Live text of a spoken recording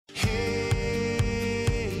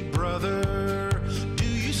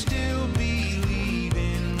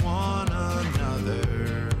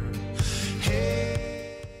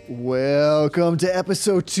Welcome to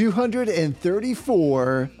episode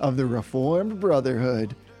 234 of the Reformed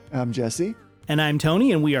Brotherhood. I'm Jesse. And I'm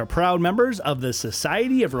Tony, and we are proud members of the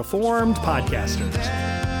Society of Reformed Podcasters.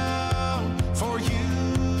 For you,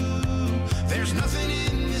 there's nothing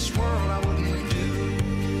in this world I wouldn't do.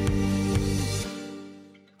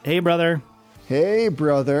 Hey, brother. Hey,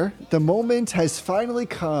 brother. The moment has finally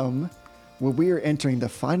come where we are entering the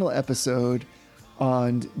final episode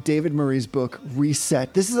on David Murray's book,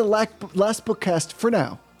 Reset. This is the last bookcast for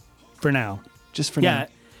now. For now. Just for now. Yeah,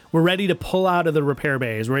 we're ready to pull out of the repair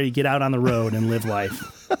bays. We're ready to get out on the road and live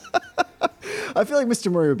life. I feel like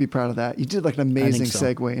Mr. Murray would be proud of that. You did like an amazing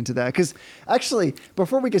segue into that. Because actually,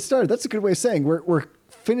 before we get started, that's a good way of saying we're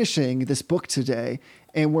finishing this book today,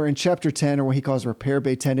 and we're in chapter 10, or what he calls Repair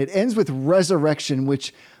Bay 10. It ends with resurrection,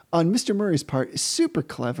 which on Mr. Murray's part is super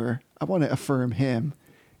clever. I want to affirm him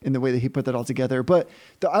in the way that he put that all together. But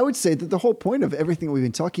I would say that the whole point of everything we've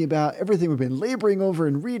been talking about, everything we've been laboring over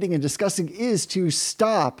and reading and discussing, is to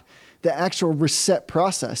stop the actual reset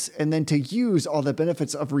process and then to use all the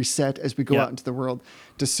benefits of reset as we go out into the world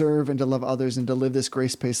to serve and to love others and to live this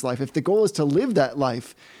grace-paced life. If the goal is to live that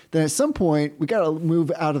life, then at some point we got to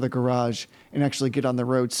move out of the garage and actually get on the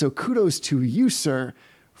road. So kudos to you, sir,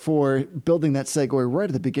 for building that segue right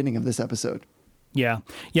at the beginning of this episode. Yeah.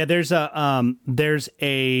 This is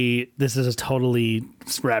a totally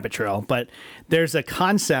rabbit trail, but there's a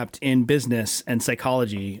concept in business and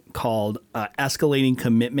psychology called escalating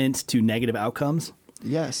commitment to negative outcomes.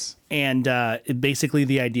 Yes. And basically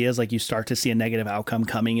the idea is like you start to see a negative outcome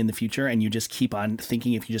coming in the future, and you just keep on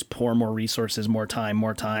thinking if you just pour more resources, more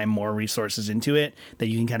resources into it, that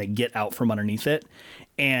you can kind of get out from underneath it.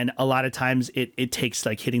 And a lot of times it takes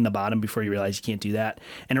like hitting the bottom before you realize you can't do that.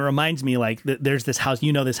 And it reminds me like there's this house,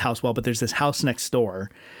 you know this house well, but there's this house next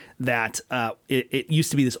door that it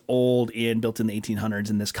used to be this old inn built in the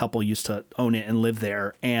 1800s, and this couple used to own it and live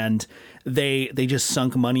there. And they just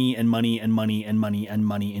sunk money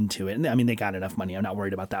into it. And I mean, they got enough money. I'm not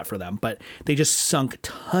worried about that for them, but they just sunk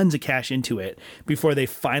tons of cash into it before they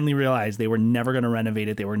finally realized they were never going to renovate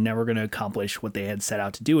it. They were never going to accomplish what they had set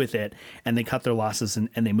out to do with it. And they cut their losses and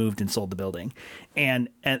they moved and sold the building. And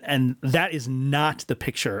that is not the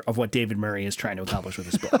picture of what David Murray is trying to accomplish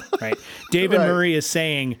with this book, right? David Murray is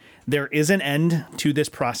saying there is an end to this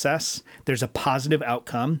process. There's a positive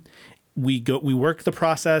outcome. We work the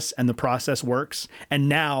process, and the process works. And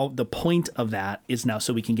now the point of that is now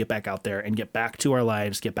so we can get back out there and get back to our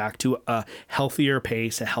lives, get back to a healthier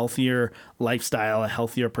pace, a healthier lifestyle, a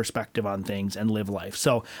healthier perspective on things, and live life.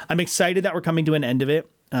 So I'm excited that we're coming to an end of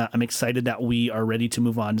it. I'm excited that we are ready to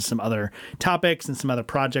move on to some other topics and some other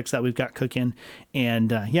projects that we've got cooking.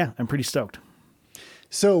 And I'm pretty stoked.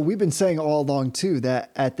 So we've been saying all along, too,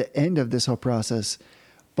 that at the end of this whole process,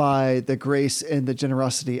 by the grace and the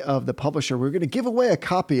generosity of the publisher, we're going to give away a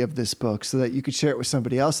copy of this book so that you could share it with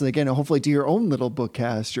somebody else. And again, hopefully do your own little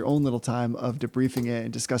bookcast, your own little time of debriefing it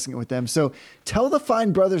and discussing it with them. So tell the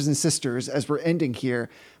fine brothers and sisters, as we're ending here,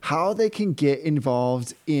 how they can get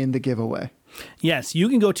involved in the giveaway. Yes, you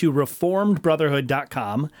can go to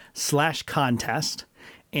reformedbrotherhood.com/contest.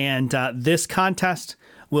 And this contest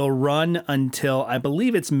will run until, I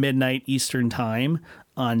believe it's midnight Eastern time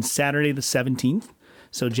on Saturday the 17th.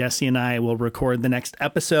 So Jesse and I will record the next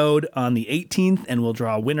episode on the 18th, and we'll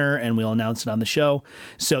draw a winner, and we'll announce it on the show.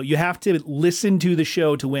 So you have to listen to the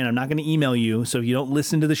show to win. I'm not going to email you. So if you don't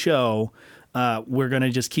listen to the show, we're going to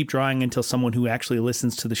just keep drawing until someone who actually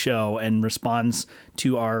listens to the show and responds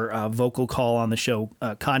to our vocal call on the show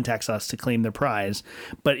contacts us to claim their prize.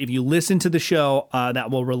 But if you listen to the show,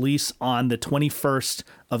 that will release on the 21st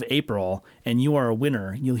of April, and you are a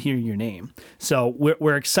winner, you'll hear your name. So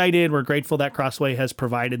we're excited. We're grateful that Crossway has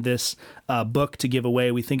provided this book to give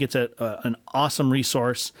away. We think it's an awesome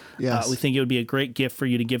resource. Yes. We think it would be a great gift for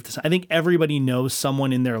you to give this. I think everybody knows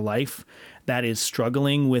someone in their life that is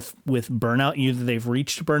struggling with burnout. Either they've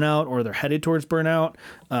reached burnout or they're headed towards burnout.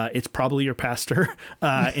 It's probably your pastor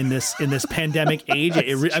in this pandemic age.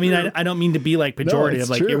 I don't mean to be like pejorative.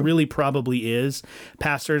 No, it really probably is.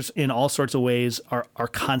 Pastors in all sorts of ways are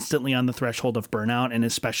constantly on the threshold of burnout, and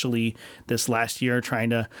especially this last year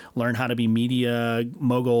trying to learn how to be media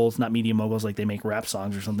moguls, not media moguls like they make rap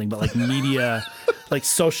songs or something, but like media, like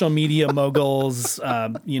social media moguls,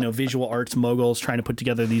 visual arts moguls, trying to put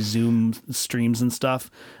together these Zoom streams and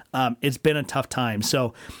stuff. It's been a tough time.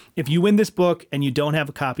 So if you win this book and you don't have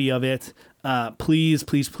a copy of it, please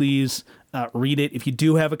read it. If you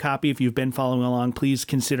do have a copy, if you've been following along, please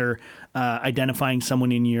consider identifying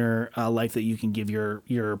someone in your life that you can give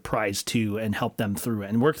your prize to and help them through it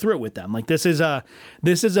and work through it with them. Like this is a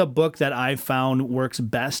book that I've found works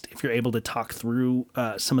best if you're able to talk through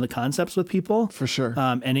some of the concepts with people. For sure.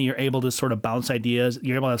 And you're able to sort of bounce ideas.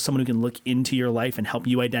 You're able to have someone who can look into your life and help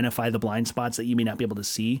you identify the blind spots that you may not be able to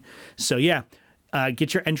see. So yeah.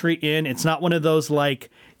 Get your entry in. It's not one of those like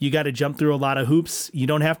you got to jump through a lot of hoops. You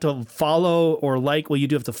don't have to follow or like. Well, you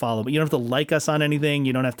do have to follow, but you don't have to like us on anything.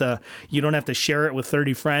 You don't have to share it with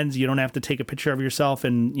 30 friends. You don't have to take a picture of yourself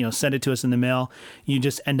and send it to us in the mail. You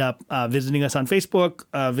just end up visiting us on Facebook,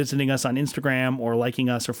 visiting us on Instagram, or liking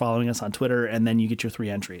us or following us on Twitter, and then you get your 3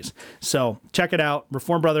 entries. So check it out.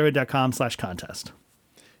 reformedbrotherhood.com/contest.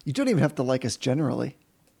 You don't even have to like us generally.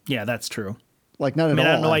 Yeah, that's true. Like not at all.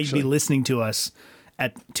 I don't know why actually. you'd be listening to us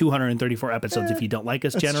at 234 episodes if you don't like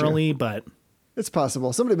us generally, but it's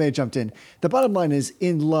possible. Somebody may have jumped in. The bottom line is,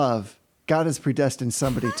 in love, God has predestined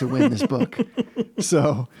somebody to win this book.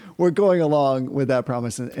 So we're going along with that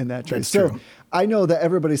promise and that truth. So true. I know that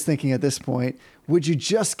everybody's thinking at this point, would you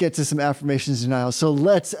just get to some affirmations and denials? So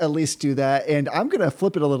let's at least do that. And I'm going to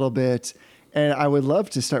flip it a little bit. And I would love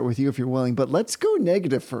to start with you if you're willing, but let's go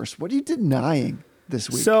negative first. What are you denying this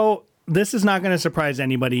week? So this is not going to surprise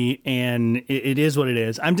anybody, and it is what it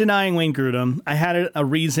is. I'm denying Wayne Grudem. I had a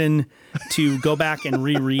reason to go back and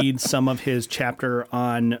reread some of his chapter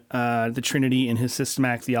on the Trinity in his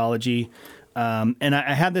systematic theology. And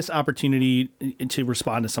I had this opportunity to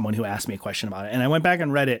respond to someone who asked me a question about it. And I went back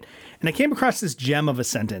and read it, and I came across this gem of a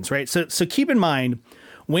sentence, right? So keep in mind,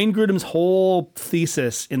 Wayne Grudem's whole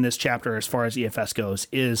thesis in this chapter, as far as EFS goes,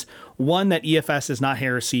 is 1, that EFS is not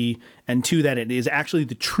heresy, and 2, that it is actually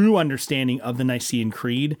the true understanding of the Nicene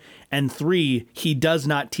Creed, and 3, he does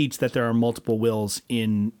not teach that there are multiple wills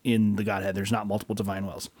in the Godhead. There's not multiple divine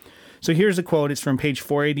wills. So here's a quote. It's from page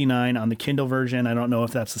 489 on the Kindle version. I don't know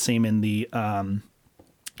if that's the same in the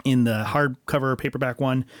hardcover paperback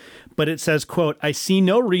one, but it says, quote, "I see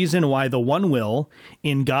no reason why the one will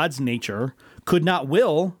in God's nature could not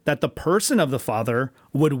will that the person of the Father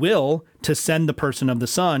would will to send the person of the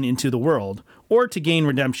Son into the world, or to gain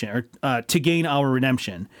redemption, or to gain our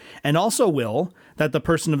redemption, and also will that the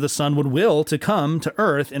person of the Son would will to come to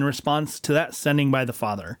earth in response to that sending by the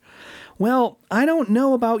Father." Well, I don't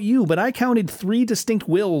know about you, but I counted 3 distinct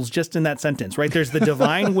wills just in that sentence, right? There's the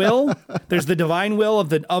divine will. There's the divine will of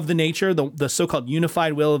the nature, the so-called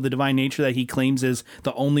unified will of the divine nature that he claims is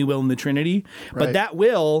the only will in the Trinity. Right. But that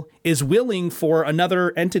will is willing for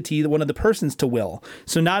another entity, one of the persons, to will.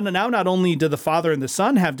 So now not only do the Father and the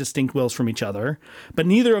Son have distinct wills from each other, but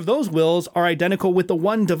neither of those wills are identical with the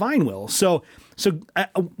one divine will. So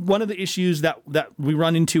one of the issues that we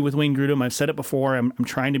run into with Wayne Grudem, I've said it before, I'm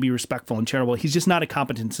trying to be respectful and charitable. He's just not a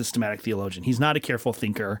competent systematic theologian. He's not a careful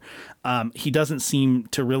thinker. He doesn't seem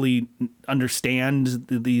to really understand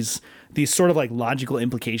these sort of like logical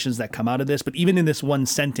implications that come out of this. But even in this one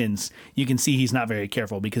sentence, you can see he's not very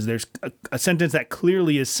careful, because there's a sentence that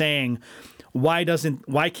clearly is saying, why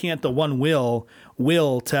can't the one will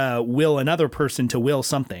another person to will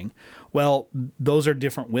something? Well, those are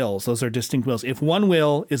different wills. Those are distinct wills. If one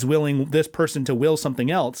will is willing this person to will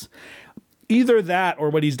something else, either that or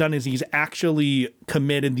what he's done is he's actually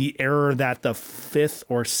committed the error that the 5th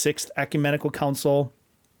or 6th Ecumenical Council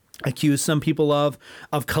accused some people of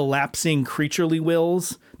collapsing creaturely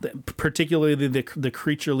wills, particularly the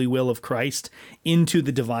creaturely will of Christ, into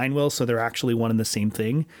the divine will. So they're actually one and the same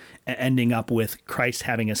thing, ending up with Christ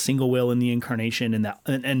having a single will in the incarnation.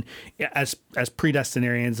 And as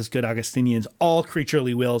predestinarians, as good Augustinians, all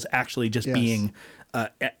creaturely wills actually just being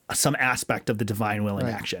some aspect of the divine will in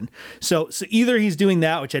action. So either he's doing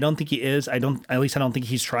that, which I don't think he is. I don't think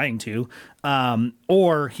he's trying to,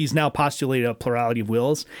 or he's now postulated a plurality of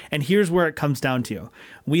wills. And here's where it comes down to.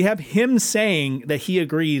 We have him saying that he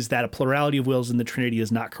agrees that a plurality of wills in the Trinity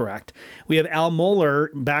is not correct. We have Al Mohler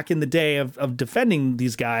back in the day of defending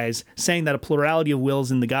these guys, saying that a plurality of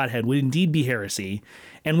wills in the Godhead would indeed be heresy.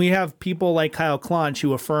 And we have people like Kyle Klonch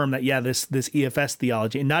who affirm that, this EFS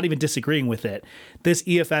theology, and not even disagreeing with it, this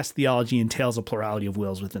EFS theology entails a plurality of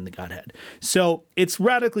wills within the Godhead. So it's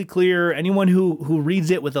radically clear. Anyone who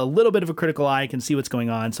reads it with a little bit of a critical eye can see what's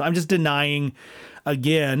going on. So I'm just denying,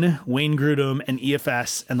 again, Wayne Grudem and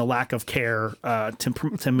EFS and the lack of care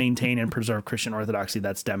to maintain and preserve Christian orthodoxy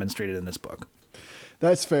that's demonstrated in this book.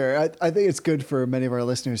 That's fair. I think it's good for many of our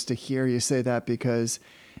listeners to hear you say that, because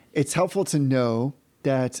it's helpful to know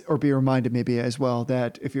that, or be reminded maybe as well,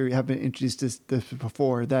 that if you haven't introduced this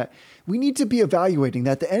before, that we need to be evaluating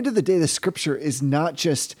that at the end of the day, the scripture is not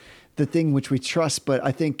just the thing which we trust. But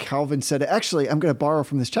I think Calvin said, actually, I'm going to borrow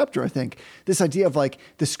from this chapter, I think, this idea of like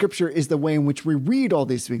the scripture is the way in which we read all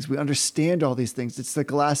these things. We understand all these things. It's the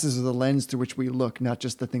glasses or the lens through which we look, not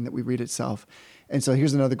just the thing that we read itself. And so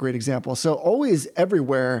here's another great example. So always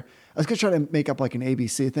everywhere, I was going to try to make up like an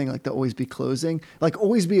ABC thing, like the always be closing, like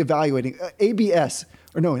always be evaluating, ABS,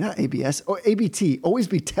 or no, not ABS, or ABT, always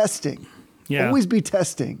be testing. Yeah. Always be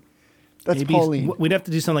testing. That's Pauline. We'd have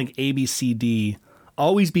to do something like ABCD.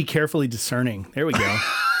 Always be carefully discerning. There we go.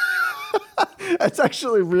 That's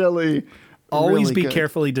actually really, always really be good.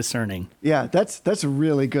 carefully discerning. Yeah, that's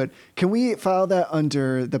really good. Can we file that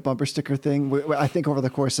under the bumper sticker thing? I think over the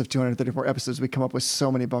course of 234 episodes, we come up with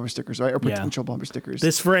so many bumper stickers, right? Or potential bumper stickers.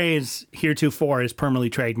 This phrase heretofore is permanently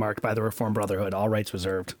trademarked by the Reformed Brotherhood. All rights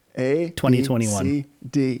reserved. 2021. B, C,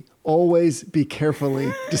 D. Always be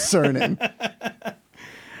carefully discerning.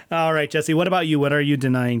 All right, Jesse, what about you? What are you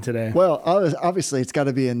denying today? Well, obviously, it's got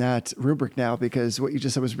to be in that rubric now because what you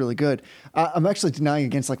just said was really good. I'm actually denying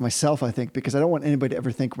against like myself, I think, because I don't want anybody to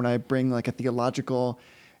ever think when I bring like a theological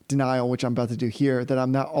denial, which I'm about to do here, that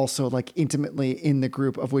I'm not also like intimately in the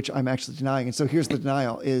group of which I'm actually denying. And so here's the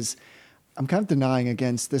denial is I'm kind of denying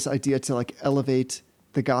against this idea to like elevate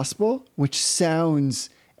the gospel, which sounds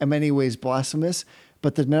in many ways blasphemous,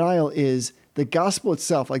 but the denial is the gospel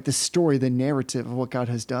itself, like the story, the narrative of what God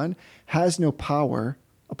has done, has no power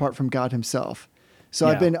apart from God himself. So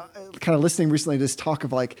I've been kind of listening recently to this talk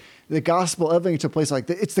of like the gospel elevating to a place like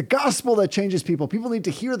it's the gospel that changes people. People need to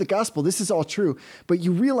hear the gospel. This is all true. But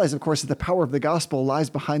you realize, of course, that the power of the gospel lies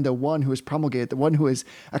behind the one who has promulgated, the one who has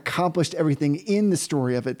accomplished everything in the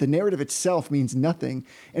story of it. The narrative itself means nothing.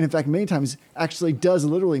 And in fact, many times actually does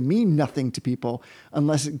literally mean nothing to people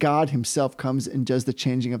unless God himself comes and does the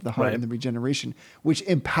changing of the heart and the regeneration, which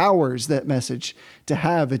empowers that message to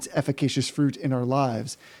have its efficacious fruit in our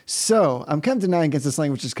lives. So I'm kind of denying against this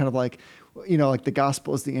language is kind of like, you know, like the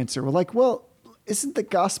gospel is the answer. We're like, well, isn't the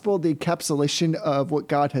gospel the encapsulation of what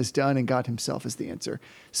God has done and God himself is the answer?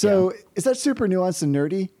 So is that super nuanced and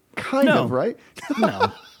nerdy? Kind of, right?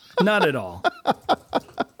 No, not at all.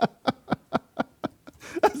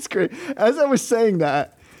 That's great. As I was saying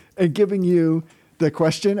that and giving you the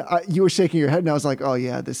question, you were shaking your head and I was like, oh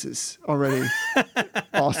yeah, this is already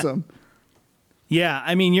awesome. Yeah,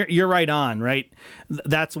 I mean, you're right on, right?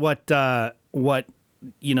 That's what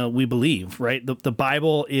you know we believe, right? The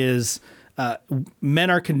Bible is men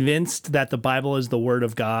are convinced that the Bible is the Word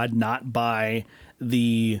of God, not by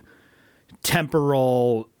the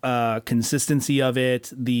temporal consistency of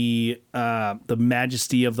it, the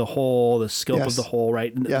majesty of the whole, the scope of the whole,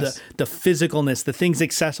 right? The physicalness, the things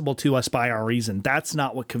accessible to us by our reason. That's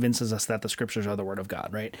not what convinces us that the Scriptures are the Word of God,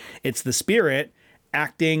 right? It's the Spirit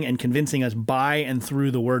acting and convincing us by and through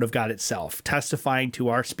the Word of God itself, testifying to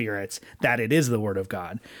our spirits that it is the Word of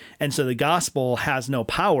God. And so the gospel has no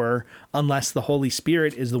power unless the Holy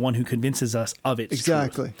Spirit is the one who convinces us of its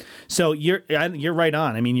truth. So you're right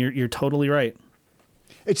on. I mean, you're totally right.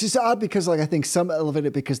 It's just odd because like I think some elevate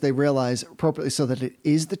it because they realize appropriately so that it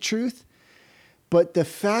is the truth. But the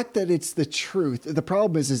fact that it's the truth, the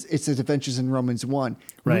problem is it's the adventures in Romans 1.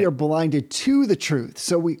 Right. We are blinded to the truth.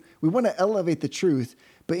 So we want to elevate the truth,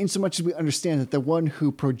 but in so much as we understand that the one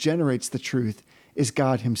who progenerates the truth is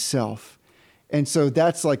God himself. And so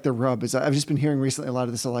that's like the rub. Is I've just been hearing recently a lot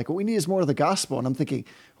of this, like, what we need is more of the gospel. And I'm thinking,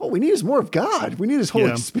 what we need is more of God. We need his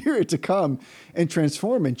Holy Spirit to come and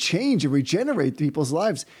transform and change and regenerate people's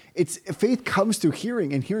lives. Faith comes through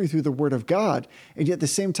hearing and hearing through the word of God. And yet at the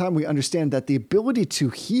same time, we understand that the ability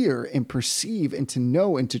to hear and perceive and to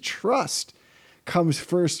know and to trust comes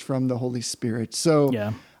first from the Holy Spirit. So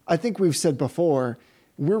I think we've said before,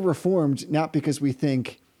 we're Reformed not because we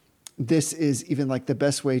think this is even like the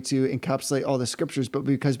best way to encapsulate all the scriptures, but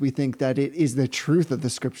because we think that it is the truth of the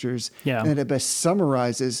scriptures and that it best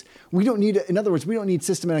summarizes. We don't need, in other words, we don't need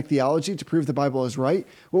systematic theology to prove the Bible is right.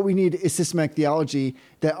 What we need is systematic theology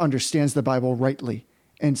that understands the Bible rightly.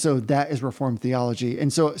 And so that is Reformed theology.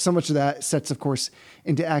 And so much of that sets, of course,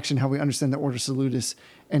 into action how we understand the Ordo Salutis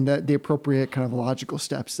and the appropriate kind of logical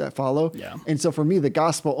steps that follow. Yeah. And so for me, the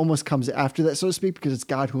gospel almost comes after that, so to speak, because it's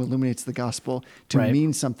God who illuminates the gospel to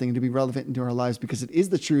mean something, to be relevant into our lives, because it is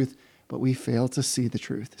the truth, but we fail to see the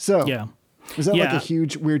truth. So was that like a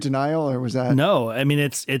huge weird denial, or was that? No, I mean,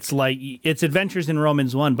 it's like, it's adventures in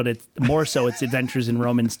Romans 1, but it's more so it's adventures in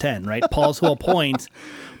Romans 10, right? Paul's whole point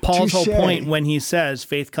when he says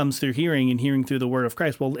faith comes through hearing and hearing through the word of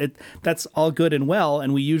Christ. Well, that's all good and well.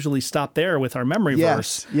 And we usually stop there with our memory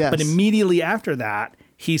verse. Yes. But immediately after that,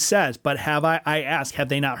 he says, but I ask, have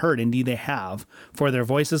they not heard? Indeed they have, for their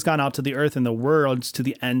voice has gone out to the earth and the words to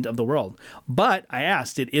the end of the world. But I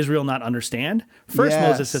asked, did Israel not understand? First Yes.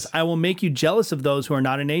 Moses says, I will make you jealous of those who are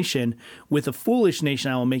not a nation. With a foolish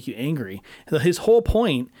nation I will make you angry. His whole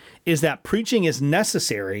point is that preaching is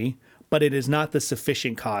necessary, but it is not the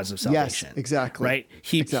sufficient cause of salvation. Yes, exactly. Right?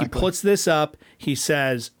 He Exactly. puts this up. He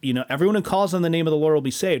says, everyone who calls on the name of the Lord will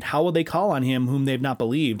be saved. How will they call on him whom they've not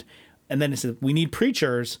believed? And then it says, we need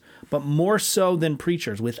preachers, but more so than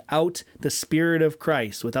preachers, without the Spirit of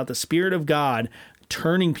Christ, without the Spirit of God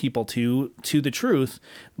turning people to the truth,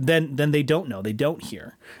 then they don't know, they don't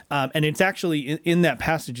hear. And it's actually in that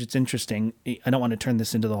passage, it's interesting. I don't want to turn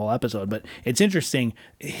this into the whole episode, but it's interesting.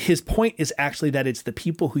 His point is actually that it's the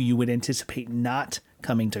people who you would anticipate not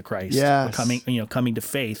coming to Christ, Yes. or coming to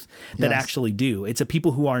faith that Yes. actually do. It's the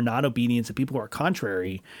people who are not obedient, the people who are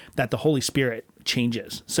contrary, that the Holy Spirit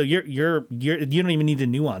changes. So you don't even need to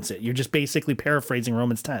nuance it. You're just basically paraphrasing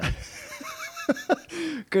Romans 10.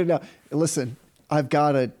 Good enough. Listen, I've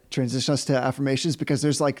got to transition us to affirmations because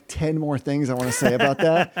there's like 10 more things I want to say about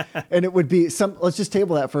that. And it would be let's just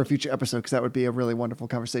table that for a future episode because that would be a really wonderful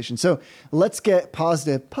conversation. So let's get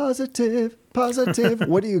positive.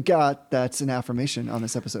 What do you got that's an affirmation on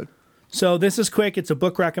this episode? So this is quick. It's a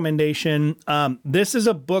book recommendation. This is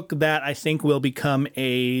a book that I think will become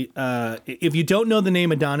if you don't know the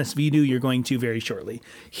name Adonis Vidu, you're going to very shortly.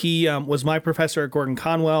 He was my professor at Gordon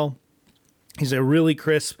Conwell. He's a really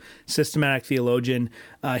crisp, systematic theologian.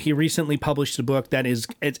 He recently published a book that it's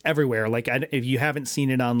everywhere. Like if you haven't seen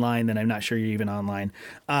it online, then I'm not sure you're even online.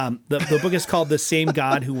 The book is called "The Same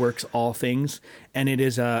God Who Works All Things," and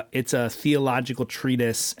it's a theological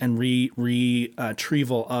treatise and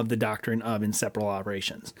retrieval of the doctrine of inseparable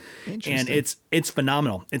operations. And it's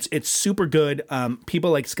phenomenal. It's super good.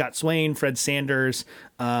 People like Scott Swain, Fred Sanders,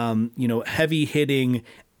 heavy hitting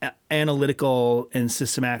analytical and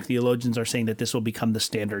systematic theologians are saying that this will become the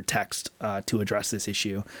standard text to address this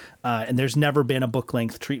issue. And there's never been a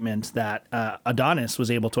book-length treatment that Adonis was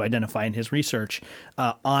able to identify in his research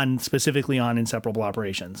specifically on inseparable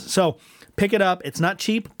operations. So pick it up. It's not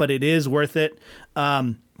cheap, but it is worth it.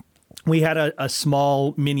 We had a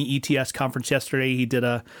small mini ETS conference yesterday. He did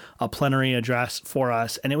a plenary address for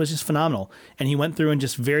us, and it was just phenomenal. And he went through and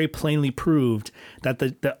just very plainly proved that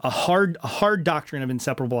a hard doctrine of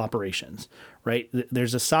inseparable operations, right?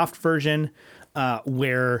 There's a soft version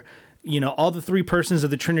where all the three persons of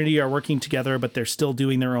the Trinity are working together, but they're still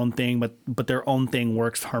doing their own thing, but their own thing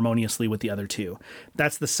works harmoniously with the other two.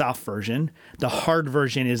 That's the soft version. The hard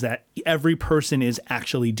version is that every person is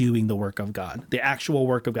actually doing the work of God, the actual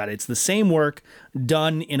work of God. It's the same work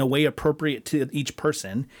done in a way appropriate to each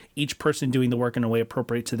person doing the work in a way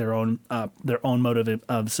appropriate to their own motive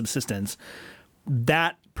of subsistence.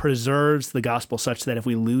 That preserves the gospel such that if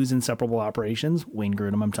we lose inseparable operations, Wayne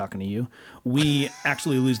Grudem, I'm talking to you, we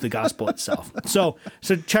actually lose the gospel itself. So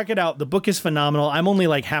check it out. The book is phenomenal. I'm only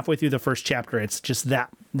like halfway through the first chapter. It's just that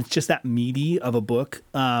meaty of a book.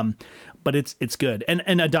 But it's good.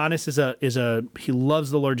 And Adonis he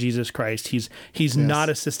loves the Lord Jesus Christ. He's not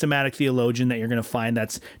a systematic theologian that you're going to find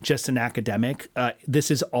that's just an academic. This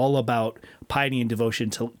is all about piety and devotion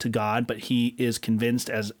to God, but he is convinced,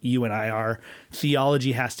 as you and I are,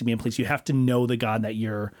 theology has to be in place. You have to know the God that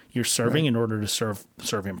you're serving in order to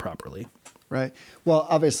serve him properly. Right. Well,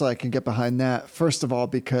 obviously, I can get behind that. First of all,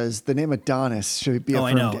 because the name Adonis should be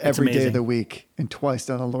affirmed every day of the week and twice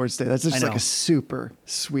on the Lord's Day. That's just like a super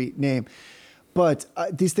sweet name. But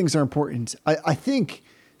these things are important. I think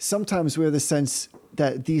sometimes we have the sense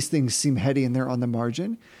that these things seem heady and they're on the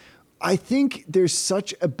margin. I think there's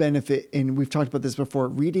such a benefit, and we've talked about this before,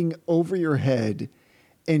 reading over your head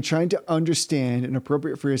and trying to understand and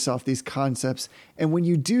appropriate for yourself these concepts. And when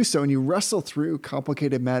you do so and you wrestle through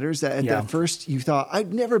complicated matters that at first you thought,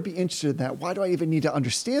 I'd never be interested in that. Why do I even need to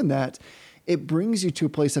understand that? It brings you to a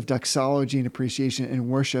place of doxology and appreciation and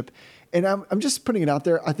worship. And I'm just putting it out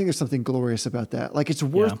there. I think there's something glorious about that. Like it's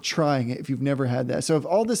worth trying it if you've never had that. So if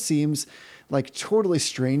all this seems like totally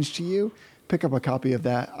strange to you, pick up a copy of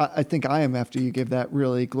that. I think I am after you give that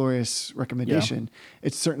really glorious recommendation. Yeah.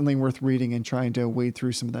 It's certainly worth reading and trying to wade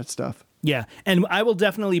through some of that stuff. Yeah, and I will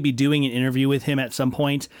definitely be doing an interview with him at some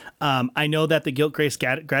point. I know that the Guilt, Grace,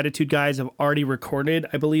 Gratitude guys have already recorded,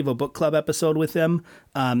 I believe, a book club episode with him.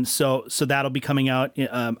 So that'll be coming out,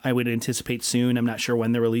 I would anticipate soon. I'm not sure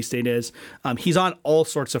when the release date is. He's on all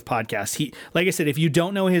sorts of podcasts. Like I said, if you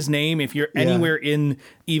don't know his name, if you're anywhere in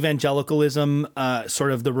evangelicalism,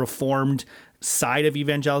 sort of the Reformed side of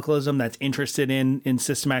evangelicalism that's interested in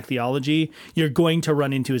systematic theology, you're going to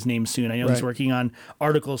run into his name soon. I know he's working on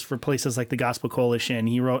articles for places like the Gospel Coalition.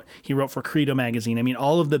 He wrote for Credo magazine. I mean,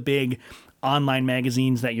 all of the big online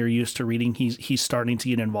magazines that you're used to reading, he's starting to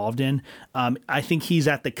get involved in. I think he's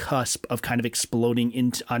at the cusp of kind of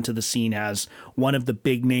exploding onto the scene as one of the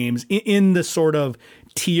big names in the sort of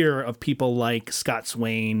tier of people like Scott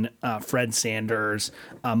Swain, Fred Sanders,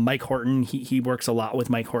 Mike Horton. He works a lot with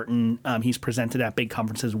Mike Horton. He's presented at big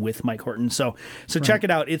conferences with Mike Horton. So check it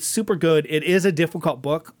out. It's super good. It is a difficult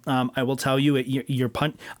book. I will tell you,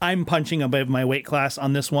 I'm punching above my weight class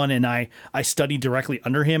on this one, and I study directly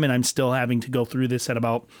under him, and I'm still having to go through this at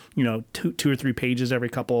about 2 or 3 pages every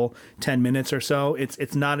 10 minutes or so.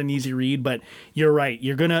 It's not an easy read, but you're right.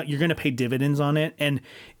 You're gonna pay dividends on it, and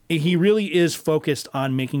he really is focused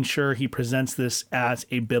on making sure he presents this as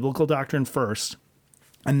a biblical doctrine first,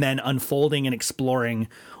 and then unfolding and exploring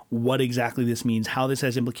what exactly this means, how this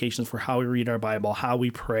has implications for how we read our Bible, how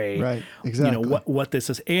we pray, right? Exactly. What this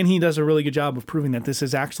is. And he does a really good job of proving that this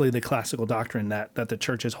is actually the classical doctrine that the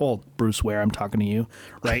churches hold. Bruce Ware, I'm talking to you,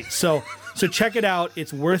 right? So check it out.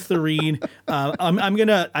 It's worth the read. I'm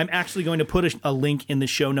actually going to put a link in the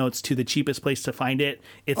show notes to the cheapest place to find it.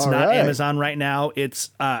 It's not Amazon right now. It's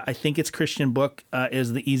I think it's Christian Book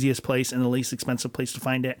is the easiest place and the least expensive place to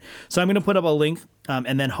find it. So I'm going to put up a link,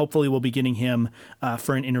 and then hopefully we'll be getting him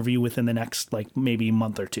for an interview within the next maybe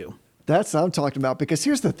month or 2. That's what I'm talking about, because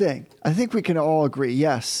here's the thing. I think we can all agree,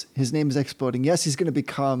 yes, his name is exploding. Yes, he's going to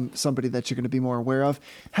become somebody that you're going to be more aware of.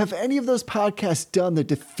 Have any of those podcasts done the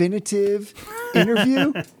definitive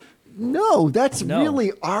interview? No, that's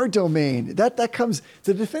really our domain. That comes,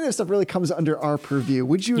 the definitive stuff really comes under our purview.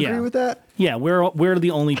 Would you agree with that? Yeah, we're the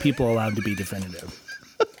only people allowed to be definitive.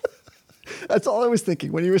 That's all I was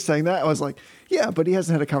thinking. When you were saying that, I was like, yeah, but he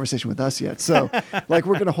hasn't had a conversation with us yet. So we're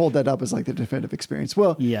going to hold that up as the definitive experience.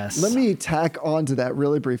 Well, yes. Let me tack on to that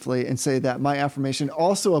really briefly and say that my affirmation,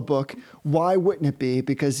 also a book. Why wouldn't it be?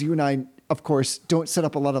 Because you and I, of course, don't set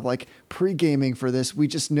up a lot of pre-gaming for this. We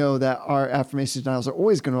just know that our affirmation styles are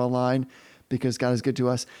always going to align because God is good to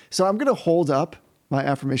us. So I'm going to hold up my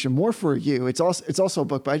affirmation more for you. It's also a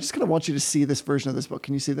book, but I just kind of want you to see this version of this book.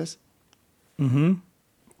 Can you see this? Mm-hmm.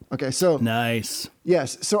 Okay, so nice.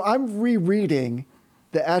 Yes, so I'm rereading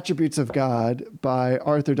The Attributes of God by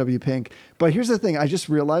Arthur W. Pink. But here's the thing. I just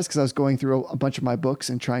realized, because I was going through a bunch of my books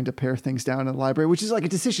and trying to pare things down in the library, which is a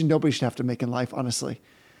decision nobody should have to make in life, honestly.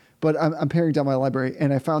 But I'm paring down my library,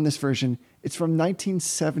 and I found this version. It's from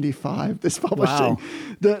 1975, this publishing. Wow.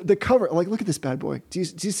 The cover, look at this bad boy. Do you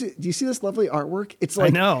see this lovely artwork? It's I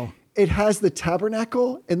know. It has the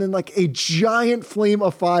tabernacle and then a giant flame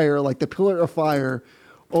of fire, the pillar of fire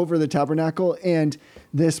over the tabernacle. And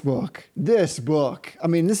this book, I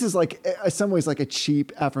mean, this is in some ways a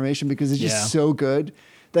cheap affirmation because it's just so good.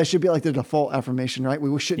 That should be the default affirmation, right?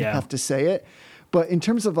 We shouldn't have to say it. But in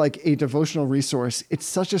terms of a devotional resource, it's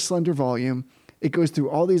such a slender volume. It goes through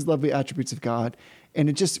all these lovely attributes of God, and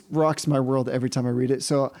it just rocks my world every time I read it.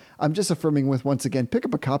 So I'm just affirming once again, pick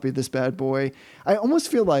up a copy of this bad boy. I almost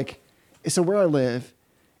feel so where I live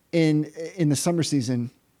in the summer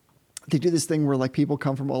season, they do this thing where people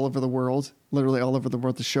come from all over the world, literally all over the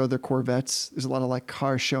world, to show their Corvettes. There's a lot of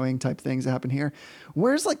car showing type things that happen here.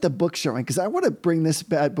 Where's the book showing? Because I want to bring this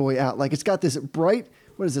bad boy out. It's got this bright,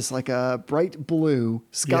 what is this? A bright blue,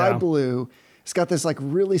 sky blue. It's got this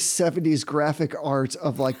really 70s graphic art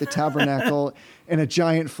of the tabernacle and a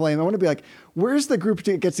giant flame. I want to be where's the group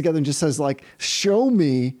that gets together and just says show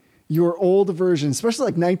me your old version,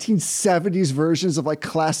 especially 1970s versions of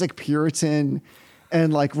classic Puritan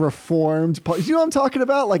and reformed. You know what I'm talking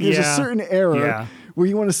about? There's a certain era where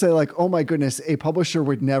you want to say oh my goodness, a publisher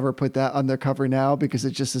would never put that on their cover now because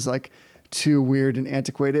it just is too weird and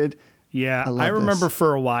antiquated. Yeah. I remember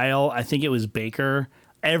for a while, I think it was Baker.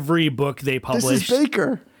 Every book they published. This is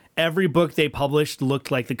Baker. Every book they published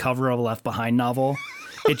looked like the cover of a Left Behind novel.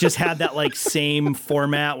 It just had that same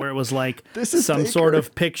format where it was some Baker. sort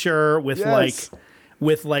of picture with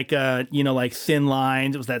with thin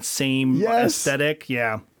lines. It was that same aesthetic.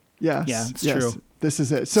 Yeah. Yes. Yeah, it's true. This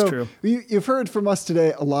is it. So you've heard from us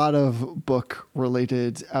today a lot of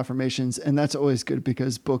book-related affirmations, and that's always good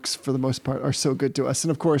because books, for the most part, are so good to us.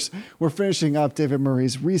 And of course, we're finishing up David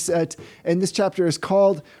Murray's Reset, and this chapter is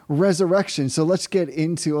called Resurrection. So let's get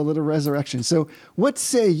into a little resurrection. So what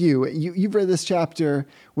say you? You've read this chapter.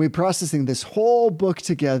 We're processing this whole book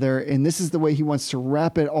together, and this is the way he wants to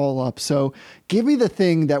wrap it all up. So give me the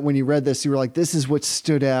thing that when you read this, you were this is what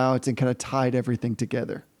stood out and kind of tied everything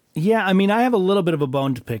together. Yeah, I mean, I have a little bit of a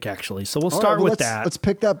bone to pick, actually. So we'll start with that. Let's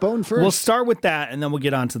pick that bone first. We'll start with that, and then we'll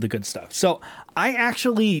get on to the good stuff. So I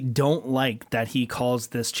actually don't like that he calls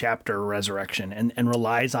this chapter Resurrection and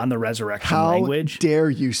relies on the resurrection language. How dare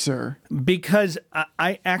you, sir? Because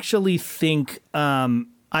I actually think...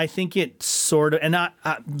 I think it sort of, and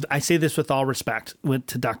I say this with all respect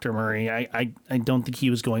to Dr. Murray. I don't think he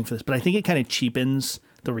was going for this, but I think it kind of cheapens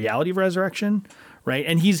the reality of resurrection, right?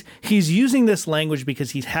 And he's using this language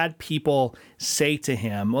because he's had people say to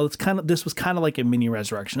him, well, this was kind of like a mini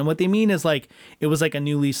resurrection. And what they mean is like, it was like a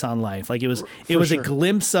new lease on life. Like it was a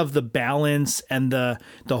glimpse of the balance and the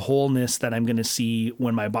wholeness that I'm going to see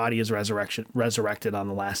when my body is resurrected on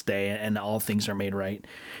the last day and all things are made right.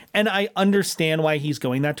 And I understand why he's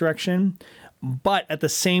going that direction, but at the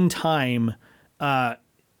same time,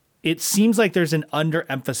 it seems like there's an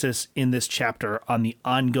underemphasis in this chapter on the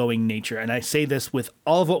ongoing nature. And I say this with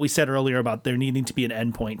all of what we said earlier about there needing to be an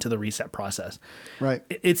endpoint to the reset process. Right.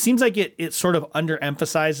 It seems like it sort of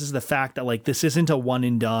underemphasizes the fact that like this isn't a one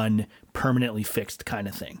and done, permanently fixed kind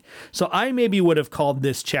of thing. So I maybe would have called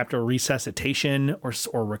this chapter resuscitation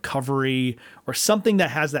or recovery or something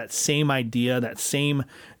that has that same idea, that same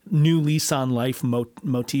new lease on life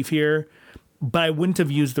motif here. But I wouldn't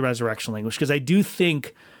have used the resurrection language because I do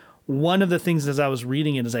think one of the things as I was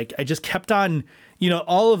reading it is like I just kept on,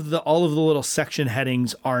 all of the little section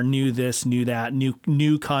headings are new this, new that,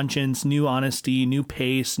 new conscience, new honesty, new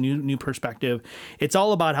pace, new perspective. It's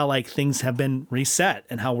all about how like things have been reset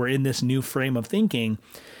and how we're in this new frame of thinking.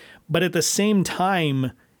 But at the same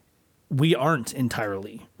time, we aren't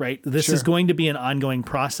entirely, right? This is going to be an ongoing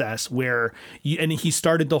process where and he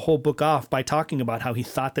started the whole book off by talking about how he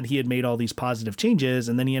thought that he had made all these positive changes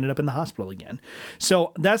and then he ended up in the hospital again.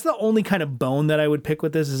 So that's the only kind of bone that I would pick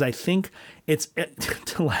with this is I think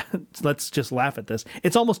let's just laugh at this.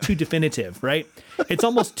 It's almost too definitive, right? It's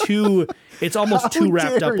almost too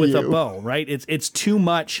wrapped up with a bow, right? It's too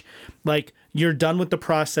much like you're done with the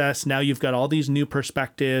process. Now you've got all these new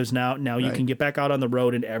perspectives. Now you can get back out on the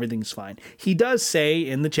road and everything's fine. He does say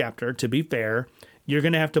in the chapter, to be fair, you're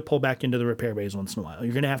going to have to pull back into the repair bays once in a while.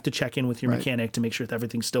 You're going to have to check in with your mechanic to make sure that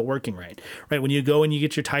everything's still working right. Right. When you go and you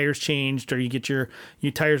get your tires changed or you get your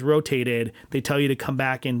tires rotated, they tell you to come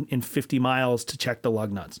back in 50 miles to check the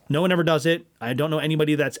lug nuts. No one ever does it. I don't know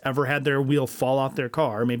anybody that's ever had their wheel fall off their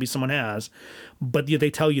car. Maybe someone has, but they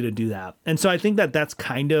tell you to do that. And so I think that that's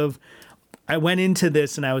kind of, I went into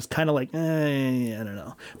this and I was kind of like, I don't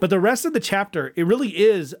know. But the rest of the chapter, it really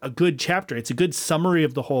is a good chapter. It's a good summary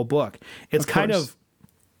of the whole book. It's kind of,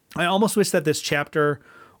 I almost wish that this chapter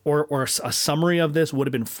or a summary of this would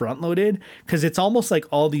have been front loaded because it's almost like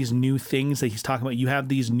all these new things that he's talking about. You have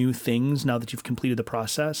these new things now that you've completed the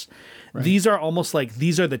process. Right. These are almost like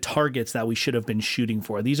these are the targets that we should have been shooting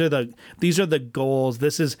for. These are the goals.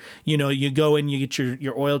 This is, you go and you get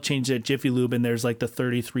your oil changed at Jiffy Lube and there's like the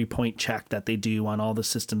 33-point check that they do on all the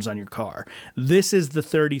systems on your car. This is the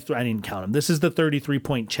 33, I didn't count them. This is the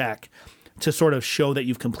 33-point check to sort of show that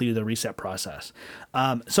you've completed the reset process.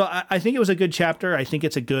 So I think it was a good chapter. I think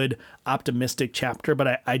it's a good optimistic chapter,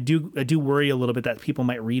 but I do worry a little bit that people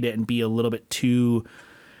might read it and be a little bit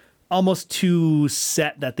almost too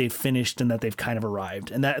set that they've finished and that they've kind of arrived.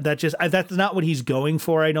 And that's not what he's going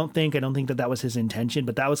for. I don't think that was his intention,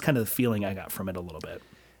 but that was kind of the feeling I got from it a little bit.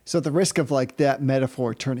 So at the risk of like that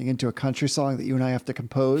metaphor turning into a country song that you and I have to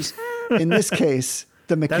compose, in this case,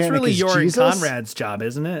 the mechanic That's really is your Jesus. and Conrad's job,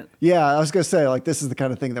 isn't it? Yeah, I was going to say, like, this is the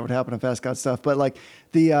kind of thing that would happen in Fast God stuff. But, like,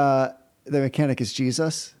 the mechanic is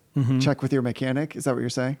Jesus. Mm-hmm. Check with your mechanic. Is that what you're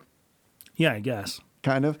saying? Yeah, I guess.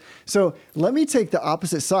 Kind of. So let me take the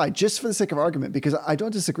opposite side just for the sake of argument, because I don't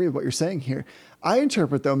disagree with what you're saying here. I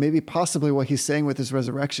interpret, though, maybe possibly what he's saying with his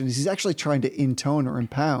resurrection is he's actually trying to intone or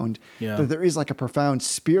impound that there is like a profound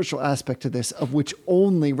spiritual aspect to this of which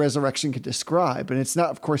only resurrection can describe. And it's not,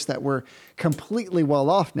 of course, that we're completely well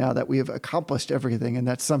off now that we have accomplished everything and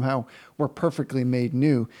that somehow we're perfectly made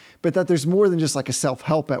new, but that there's more than just like a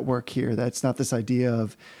self-help at work here. That's not this idea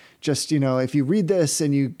of just, if you read this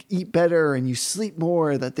and you eat better and you sleep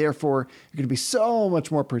more, that therefore you're going to be so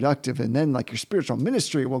much more productive. And then like your spiritual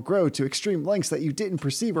ministry will grow to extreme lengths that you didn't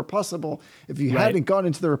perceive were possible if you hadn't gone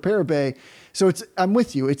into the repair bay. So I'm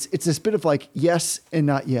with you. It's this bit of like, yes and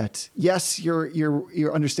not yet. Yes,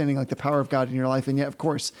 you're understanding like the power of God in your life. And yet, of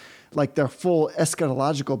course, like the full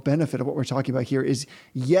eschatological benefit of what we're talking about here is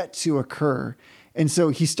yet to occur. And so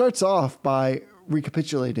he starts off by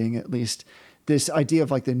recapitulating at least this idea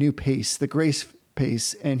of like the new pace, the grace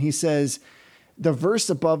pace. And he says, the verse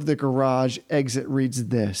above the garage exit reads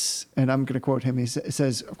this, and I'm going to quote him. He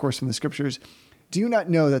says, of course, from the scriptures, "Do you not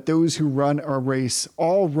know that those who run a race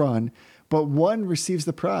all run, but one receives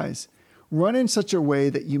the prize. Run in such a way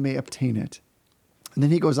that you may obtain it. And then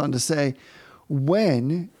he goes on to say,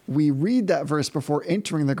 when we read that verse before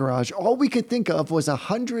entering the garage, all we could think of was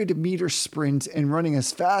 100-meter sprint and running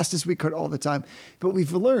as fast as we could all the time. But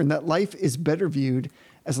we've learned that life is better viewed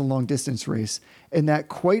as a long-distance race, and that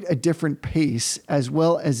quite a different pace, as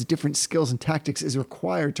well as different skills and tactics, is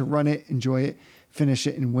required to run it, enjoy it, finish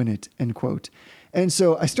it, and win it, end quote. And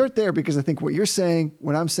so I start there because I think what you're saying,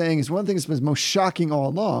 what I'm saying, is one of the things that was most shocking all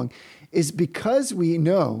along is because we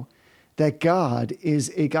know that God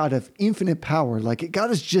is a God of infinite power. Like,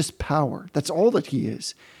 God is just power. That's all that he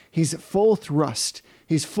is. He's full thrust.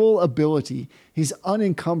 He's full ability. He's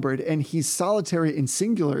unencumbered, and he's solitary and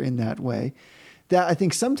singular in that way, that I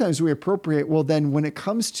think sometimes we appropriate, well, then when it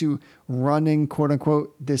comes to running, quote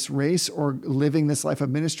unquote, this race or living this life of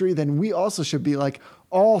ministry, then we also should be like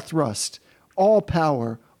all thrust, all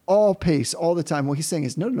power, all pace, all the time. What he's saying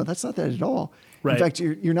is, no, that's not that at all. Right. In fact,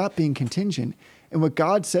 you're not being contingent. And what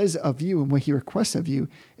God says of you and what he requests of you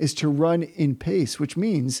is to run in pace, which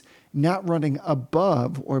means not running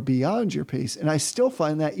above or beyond your pace. And I still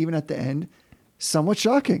find that even at the end, somewhat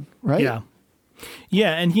shocking, right? Yeah.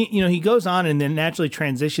 Yeah. And he goes on and then naturally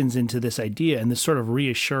transitions into this idea and this sort of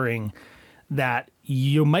reassuring that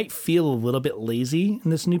you might feel a little bit lazy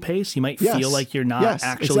in this new pace. You might feel like you're not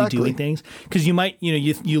actually doing things because you might,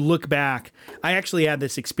 you look back. I actually had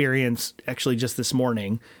this experience just this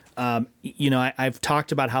morning. I've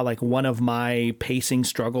talked about how like one of my pacing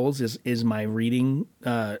struggles is my reading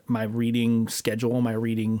schedule, my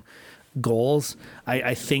reading goals.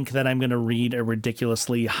 I think that I'm going to read a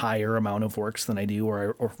ridiculously higher amount of works than I do,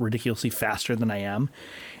 or ridiculously faster than I am.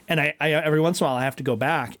 And I every once in a while I have to go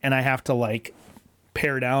back and I have to like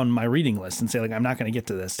pare down my reading list and say like, I'm not going to get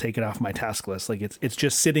to this, take it off my task list. Like it's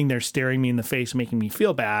just sitting there staring me in the face, making me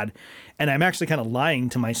feel bad. And I'm actually kind of lying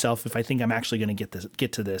to myself if I think I'm actually going to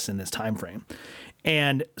get to this in this time frame.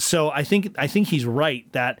 And so I think he's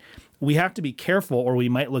right that we have to be careful, or we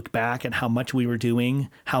might look back at how much we were doing,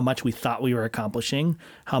 how much we thought we were accomplishing,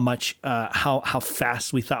 how much, how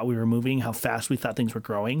fast we thought we were moving, how fast we thought things were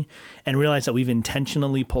growing, and realize that we've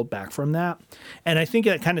intentionally pulled back from that. And I think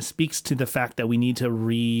that kind of speaks to the fact that we need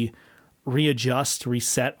to readjust,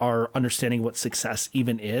 reset our understanding of what success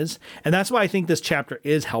even is. And that's why I think this chapter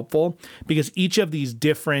is helpful, because each of these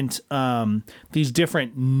different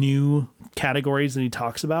new categories that he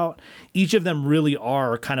talks about, each of them really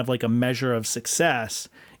are kind of like a measure of success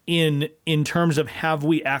in terms of, have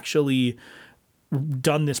we actually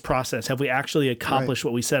done this process? Have we actually accomplished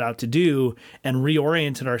what we set out to do and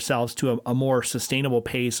reoriented ourselves to a more sustainable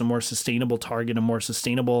pace, a more sustainable target, a more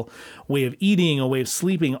sustainable way of eating, a way of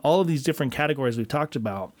sleeping, all of these different categories we've talked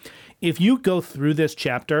about. If you go through this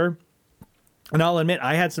chapter, and I'll admit,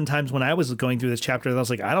 I had some times when I was going through this chapter that I was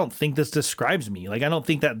like, I don't think this describes me. Like, I don't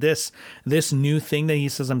think that this new thing that he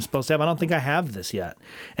says I'm supposed to have, I don't think I have this yet.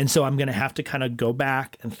 And so I'm going to have to kind of go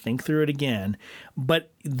back and think through it again.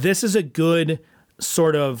 But this is a good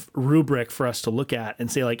sort of rubric for us to look at and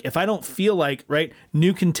say, like, if I don't feel like,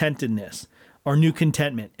 new contentedness or new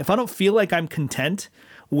contentment, if I don't feel like I'm content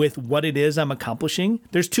with what it is I'm accomplishing,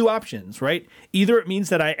 there's two options, right? Either it means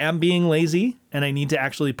that I am being lazy and I need to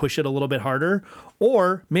actually push it a little bit harder,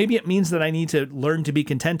 or maybe it means that I need to learn to be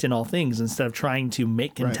content in all things instead of trying to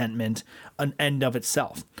make contentment an end of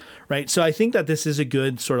itself, right? So I think that this is a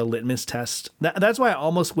good sort of litmus test. That's why I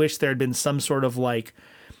almost wish there had been some sort of like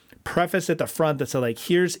preface at the front that said like,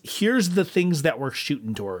 here's the things that we're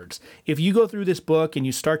shooting towards. If you go through this book and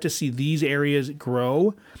you start to see these areas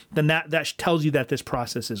grow, then that tells you that this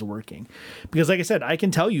process is working. Because like I said, I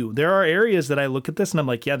can tell you there are areas that I look at this and I'm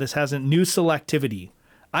like, yeah, this hasn't. New selectivity.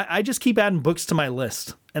 I just keep adding books to my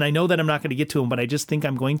list, and I know that I'm not going to get to them, but I just think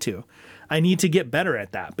I'm going to. I need to get better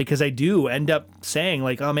at that, because I do end up saying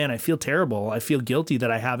like, oh man, I feel terrible. I feel guilty that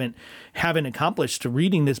I haven't accomplished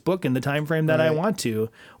reading this book in the time frame that I want to.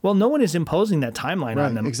 Well, no one is imposing that timeline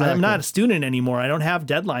on them. Exactly. I'm not a student anymore. I don't have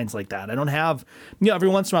deadlines like that. I don't have, every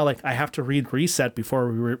once in a while, like I have to read Reset before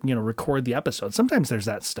we record the episode. Sometimes there's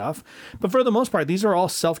that stuff, but for the most part, these are all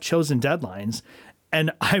self-chosen deadlines.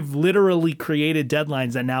 And I've literally created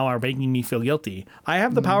deadlines that now are making me feel guilty. I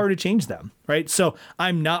have the power to change them, right? So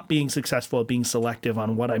I'm not being successful at being selective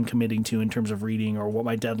on what I'm committing to in terms of reading or what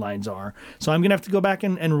my deadlines are. So I'm going to have to go back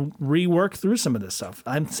and rework through some of this stuff.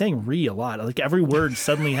 I'm saying a lot. Like every word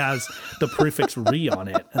suddenly has the prefix re on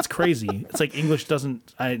it. That's crazy. It's like English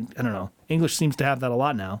doesn't, I don't know. English seems to have that a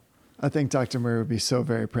lot now. I think Dr. Murray would be so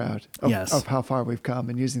very proud of how far we've come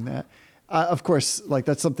in using that. Of course, like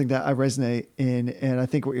that's something that I resonate in, and I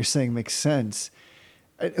think what you're saying makes sense.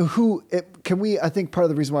 I think part of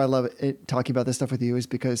the reason why I love it talking about this stuff with you is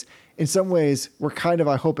because in some ways we're kind of,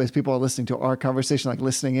 I hope as people are listening to our conversation, like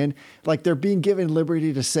listening in, like they're being given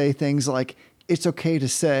liberty to say things like, it's okay to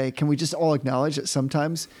say, can we just all acknowledge that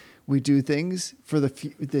sometimes we do things for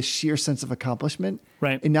the sheer sense of accomplishment,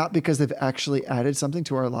 right? And not because they've actually added something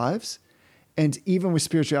to our lives. And even with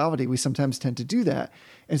spirituality, we sometimes tend to do that.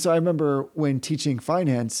 And so I remember when teaching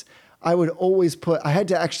finance, I would always I had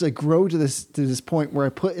to actually grow to this point where I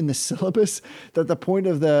put in the syllabus that the point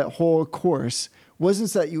of the whole course wasn't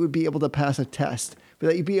so that you would be able to pass a test, but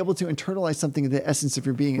that you'd be able to internalize something in the essence of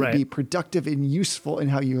your being and be productive and useful in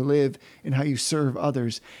how you live and how you serve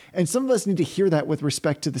others. And some of us need to hear that with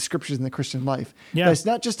respect to the scriptures in the Christian life. Yeah. That it's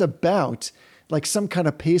not just about like some kind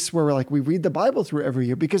of pace where we're like, we read the Bible through every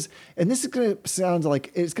year because, and this is going to sound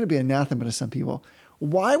like it's going to be anathema to some people.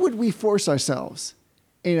 Why would we force ourselves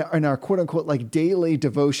in our quote unquote, like daily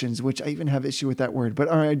devotions, which I even have issue with that word, but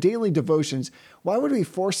our daily devotions, why would we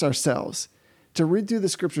force ourselves to read through the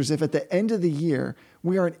scriptures if at the end of the year,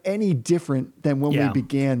 we aren't any different than when we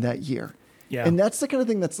began that year? Yeah. And that's the kind of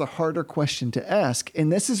thing that's the harder question to ask.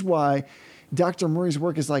 And this is why Dr. Murray's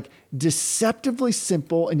work is like deceptively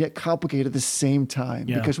simple and yet complicated at the same time.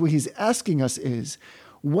 Yeah. Because what he's asking us is,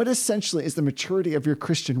 what essentially is the maturity of your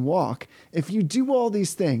Christian walk if you do all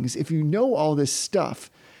these things, if you know all this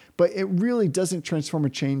stuff, but it really doesn't transform or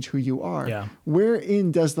change who you are? Yeah.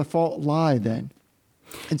 Wherein does the fault lie then?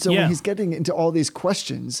 And so when he's getting into all these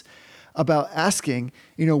questions about asking,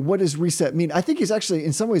 what does reset mean? I think he's actually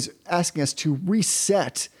in some ways asking us to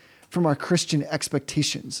reset from our Christian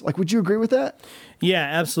expectations. Like, would you agree with that? Yeah,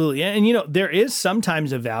 absolutely. And, there is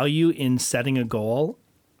sometimes a value in setting a goal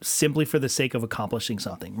simply for the sake of accomplishing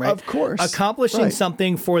something, right? Of course. Accomplishing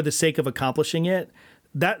something for the sake of accomplishing it,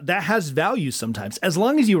 that has value sometimes, as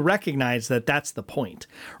long as you recognize that that's the point,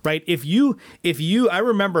 right? If you, I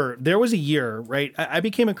remember there was a year, right? I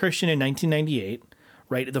became a Christian in 1998,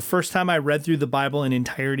 right? The first time I read through the Bible in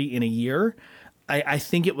entirety in a year, I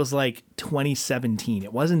think it was like 2017.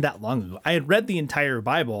 It wasn't that long ago. I had read the entire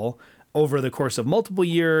Bible over the course of multiple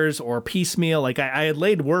years or piecemeal. Like I had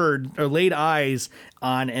laid eyes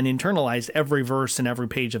on and internalized every verse and every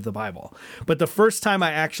page of the Bible. But the first time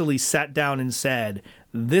I actually sat down and said,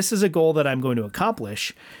 this is a goal that I'm going to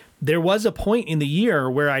accomplish, there was a point in the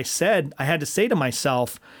year where I had to say to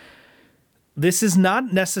myself, this is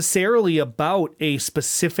not necessarily about a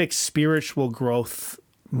specific spiritual growth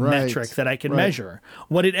metric that I can measure.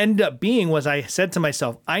 What it ended up being was I said to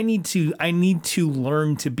myself, I need to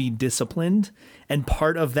learn to be disciplined. And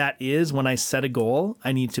part of that is when I set a goal,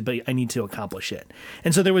 I need to accomplish it.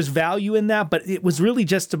 And so there was value in that, but it was really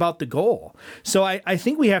just about the goal. So I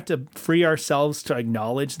think we have to free ourselves to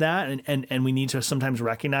acknowledge that. And we need to sometimes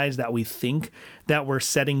recognize that we think that we're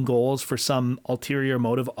setting goals for some ulterior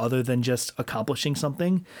motive other than just accomplishing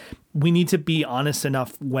something. We need to be honest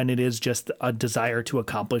enough when it is just a desire to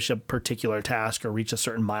accomplish a particular task or reach a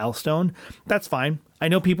certain milestone. That's fine. I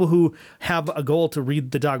know people who have a goal to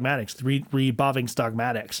read the Dogmatics, read Bavinck's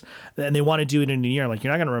Dogmatics, and they want to do it in a year. Like,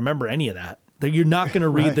 you're not going to remember any of that. You're not going to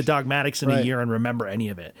read the Dogmatics in a year and remember any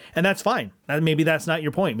of it. And that's fine. Maybe that's not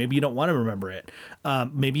your point. Maybe you don't want to remember it.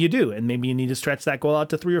 Maybe you do. And maybe you need to stretch that goal out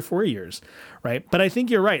to 3 or 4 years. Right. But I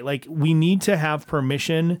think you're right. Like, we need to have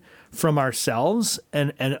permission from ourselves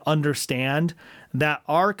and understand that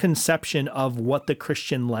our conception of what the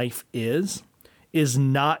Christian life is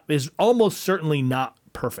almost certainly not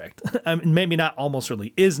perfect. Maybe not almost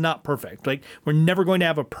certainly, is not perfect. Like, we're never going to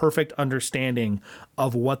have a perfect understanding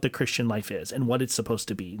of what the Christian life is and what it's supposed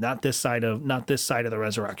to be. Not this side of the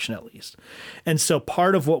resurrection, at least. And so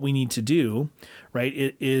part of what we need to do,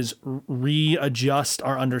 right, is readjust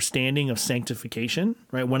our understanding of sanctification,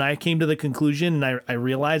 right? When I came to the conclusion and I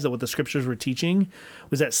realized that what the scriptures were teaching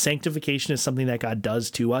was that sanctification is something that God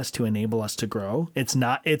does to us to enable us to grow. It's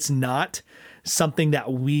not something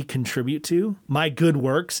that we contribute to. My good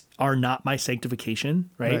works are not my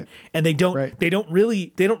sanctification, right? And they don't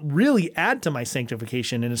really add to my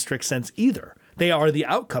sanctification in a strict sense either. They are the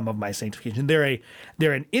outcome of my sanctification.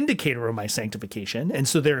 They're an indicator of my sanctification, and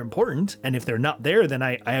so they're important. And if they're not there, then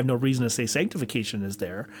I have no reason to say sanctification is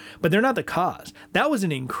there. But they're not the cause. That was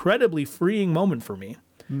an incredibly freeing moment for me,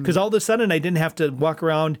 because all of a sudden I didn't have to walk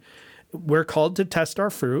around. We're called to test our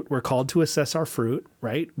fruit. We're called to assess our fruit,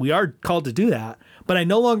 right? We are called to do that, but I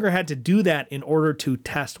no longer had to do that in order to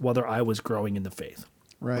test whether I was growing in the faith,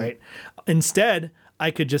 right? Instead,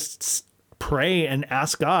 I could just pray and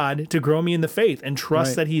ask God to grow me in the faith and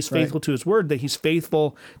trust that he's faithful to his word, that he's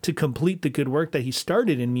faithful to complete the good work that he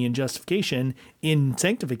started in me in justification, in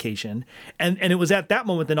sanctification. And it was at that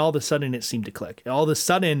moment that all of a sudden it seemed to click. All of a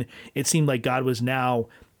sudden it seemed like God was now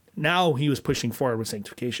he was pushing forward with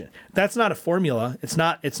sanctification. That's not a formula. It's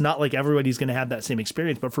not like everybody's going to have that same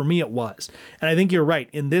experience, but for me it was. And I think you're right.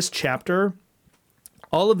 In this chapter,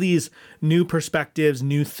 all of these new perspectives,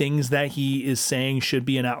 new things that he is saying should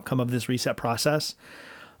be an outcome of this reset process,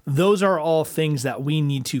 those are all things that we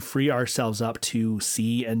need to free ourselves up to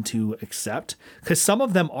see and to accept, because some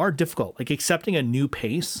of them are difficult. Like accepting a new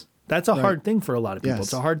pace, that's a hard thing for a lot of people. Yes.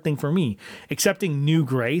 It's a hard thing for me. Accepting new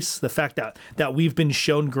grace, the fact that we've been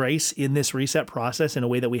shown grace in this reset process in a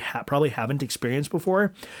way that we probably haven't experienced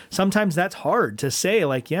before, sometimes that's hard to say,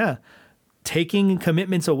 like, yeah, taking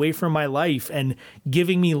commitments away from my life and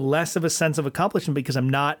giving me less of a sense of accomplishment because I'm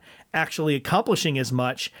not actually accomplishing as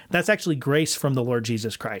much. That's actually grace from the Lord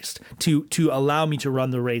Jesus Christ to allow me to run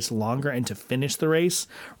the race longer and to finish the race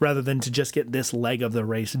rather than to just get this leg of the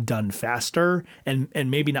race done faster and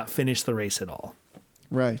maybe not finish the race at all.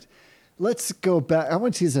 Right. Let's go back. I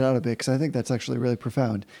want to tease it out a bit because I think that's actually really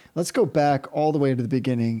profound. Let's go back all the way to the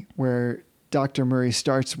beginning where Dr. Murray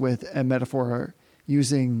starts with a metaphor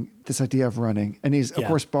using this idea of running. And he's, of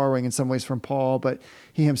course, borrowing in some ways from Paul, but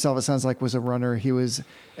he himself, it sounds like, was a runner. He was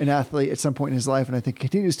an athlete at some point in his life, and I think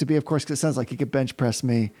continues to be, of course, because it sounds like he could bench press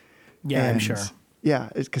me. Yeah, I'm sure. Yeah,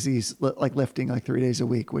 it's because he's like lifting like 3 days a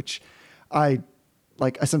week, which I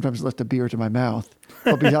sometimes lift a beer to my mouth.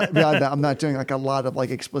 But beyond that, I'm not doing like a lot of like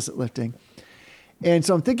explicit lifting. And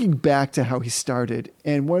so I'm thinking back to how he started.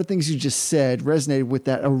 And one of the things you just said resonated with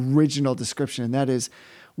that original description, and that is,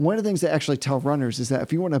 one of the things they actually tell runners is that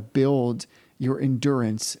if you want to build your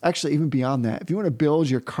endurance, actually even beyond that, if you want to build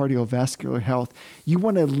your cardiovascular health, you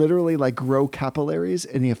want to literally like grow capillaries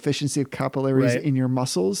and the efficiency of capillaries in your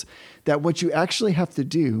muscles, that what you actually have to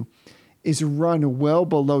do is run well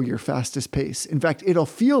below your fastest pace. In fact, it'll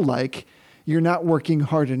feel like you're not working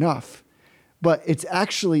hard enough, but it's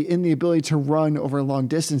actually in the ability to run over long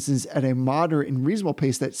distances at a moderate and reasonable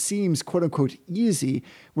pace that seems quote unquote easy,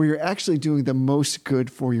 where you're actually doing the most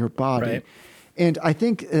good for your body. Right. And I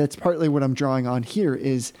think that's partly what I'm drawing on here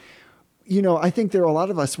is, I think there are a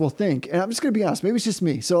lot of us will think, and I'm just going to be honest, maybe it's just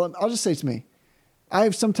me. So I'll just say it's me.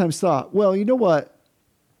 I've sometimes thought, well, you know what?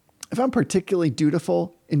 If I'm particularly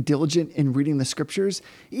dutiful and diligent in reading the scriptures,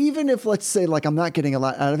 even if, let's say, like I'm not getting a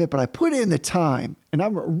lot out of it, but I put in the time and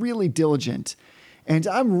I'm really diligent and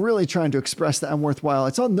I'm really trying to express that I'm worthwhile,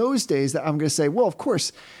 it's on those days that I'm going to say, well, of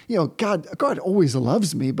course, God always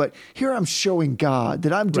loves me, but here I'm showing God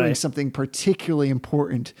that I'm doing something particularly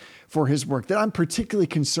important for his work, that I'm particularly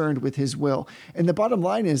concerned with his will. And the bottom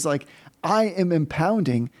line is, like, I am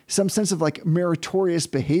impounding some sense of like meritorious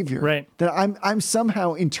behavior that I'm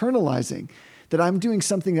somehow internalizing, that I'm doing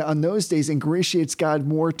something that on those days ingratiates God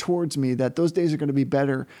more towards me, that those days are going to be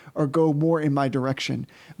better or go more in my direction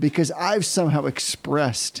because I've somehow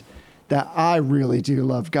expressed that I really do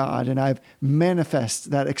love God and I've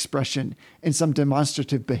manifest that expression in some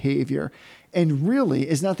demonstrative behavior. And really,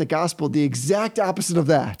 is not the gospel the exact opposite of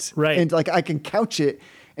that? Right. And like I can couch it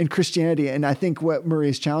in Christianity. And I think what Murray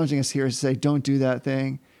is challenging us here is to say, don't do that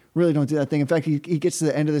thing. Really don't do that thing. In fact, he gets to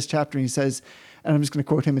the end of this chapter and he says, and I'm just going to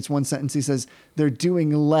quote him, it's one sentence. He says, they're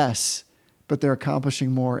doing less, but they're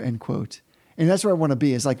accomplishing more, end quote. And that's where I want to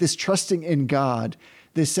be, is like this trusting in God,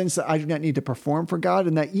 this sense that I do not need to perform for God.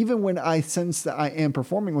 And that even when I sense that I am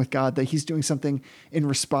performing with God, that he's doing something in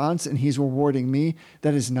response and he's rewarding me,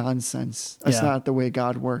 that is nonsense. That's not the way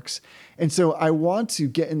God works. And so I want to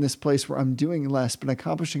get in this place where I'm doing less, but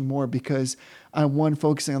accomplishing more because I'm, one,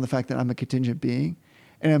 focusing on the fact that I'm a contingent being.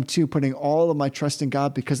 And I'm, two, putting all of my trust in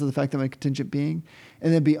God because of the fact that I'm a contingent being.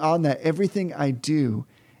 And then beyond that, everything I do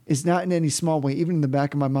is not in any small way, even in the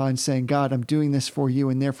back of my mind, saying, God, I'm doing this for you,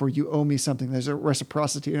 and therefore you owe me something. There's a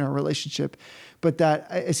reciprocity in our relationship. But that,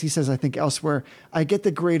 as he says, I think elsewhere, I get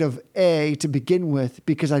the grade of A to begin with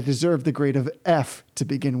because I deserve the grade of F to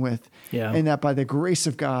begin with. Yeah. And that by the grace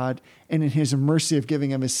of God and in his mercy of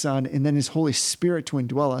giving him his son and then his Holy Spirit to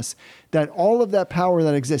indwell us, that all of that power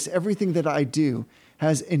that exists, everything that I do,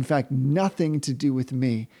 has in fact nothing to do with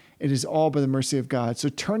me. It is all by the mercy of God. So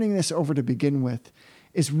turning this over to begin with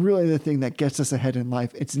is really the thing that gets us ahead in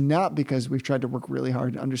life. It's not because we've tried to work really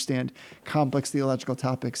hard to understand complex theological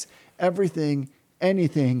topics. Everything,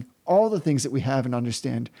 anything, all the things that we have and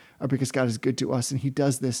understand are because God is good to us, and he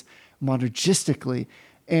does this monergistically.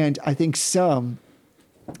 And I think some,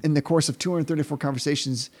 in the course of 234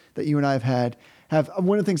 conversations that you and I have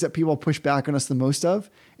one of the things that people push back on us the most of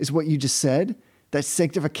is what you just said, that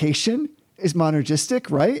sanctification is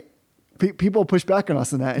monergistic, right? people push back on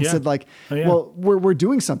us on that and said like, well, we're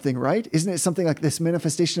doing something, right? Isn't it something like this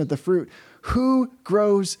manifestation of the fruit? Who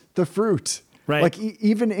grows the fruit? Right. Like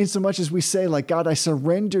even in so much as we say like, God, I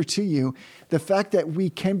surrender to you, the fact that we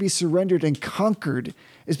can be surrendered and conquered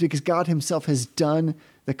is because God himself has done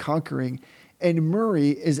the conquering. And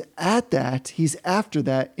Murray is at that. He's after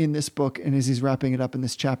that in this book. And as he's wrapping it up in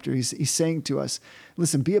this chapter, he's saying to us,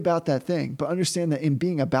 listen, be about that thing, but understand that in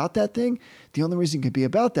being about that thing, the only reason you can be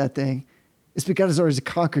about that thing is because God has already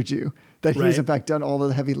conquered you, that he has in fact done all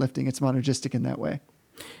the heavy lifting. It's monergistic in that way.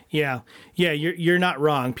 Yeah. Yeah. You're not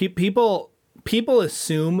wrong. People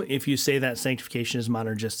assume if you say that sanctification is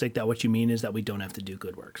monergistic, that what you mean is that we don't have to do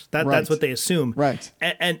good works. That's what they assume. Right.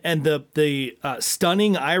 And the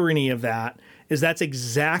stunning irony of that is that's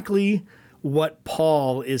exactly what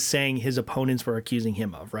Paul is saying his opponents were accusing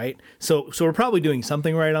him of. Right. So we're probably doing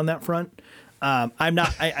something right on that front. I'm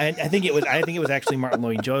not. I think it was actually Martin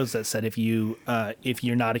Lloyd-Jones that said if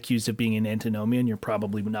you're not accused of being an antinomian, you're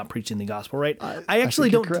probably not preaching the gospel right. I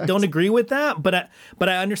actually don't agree with that, but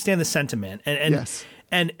I understand the sentiment and yes.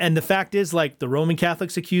 And the fact is, like, the Roman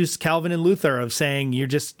Catholics accused Calvin and Luther of saying you're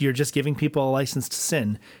just giving people a license to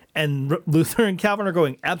sin. And Luther and Calvin are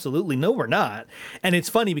going, absolutely, no, we're not. And it's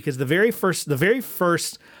funny because the very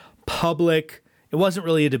first public, it wasn't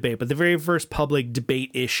really a debate, but the very first public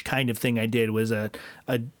debate-ish kind of thing I did was a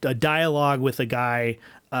dialogue with a guy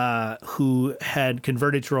who had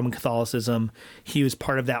converted to Roman Catholicism. He was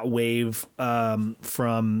part of that wave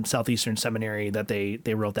from Southeastern Seminary that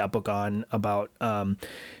they wrote that book on about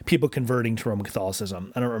people converting to Roman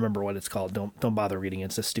Catholicism. I don't remember what it's called. Don't bother reading it.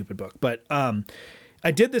 It's a stupid book. But I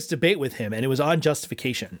did this debate with him, and it was on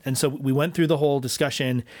justification. And so we went through the whole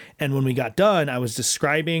discussion, and when we got done, I was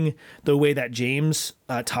describing the way that James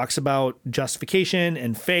talks about justification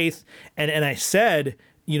and faith, and I said,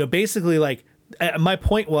 basically, like, my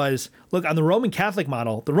point was, look, on the Roman Catholic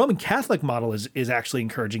model is actually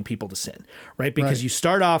encouraging people to sin, right? Because you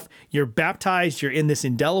start off, you're baptized, you're in this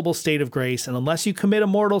indelible state of grace, and unless you commit a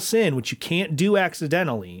mortal sin, which you can't do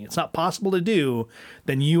accidentally, it's not possible to do,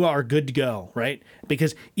 then you are good to go, right?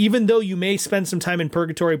 Because even though you may spend some time in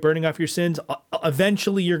purgatory burning off your sins,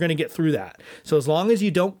 eventually you're going to get through that. So as long as you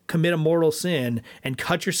don't commit a mortal sin and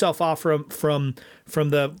cut yourself off from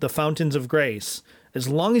the fountains of grace, as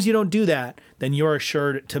long as you don't do that, then you're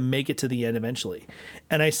assured to make it to the end eventually.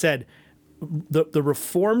 And I said, the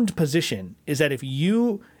Reformed position is that if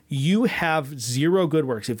you have zero good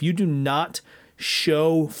works, if you do not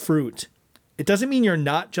show fruit, it doesn't mean you're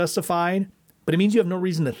not justified, but it means you have no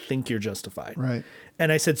reason to think you're justified. Right.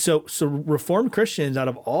 And I said, so Reformed Christians, out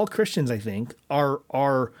of all Christians, I think,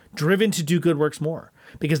 are driven to do good works more.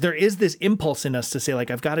 Because there is this impulse in us to say,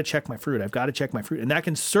 like, I've got to check my fruit. And that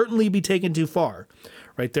can certainly be taken too far,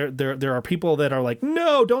 right? There are people that are like,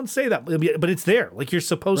 no, don't say that. But it's there. Like, you're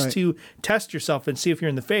supposed to test yourself and see if you're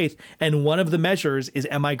in the faith. And one of the measures is,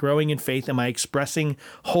 am I growing in faith? Am I expressing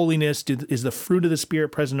holiness? Is the fruit of the Spirit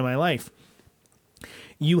present in my life?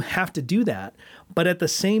 You have to do that. But at the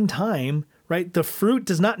same time, right, the fruit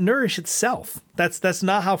does not nourish itself. That's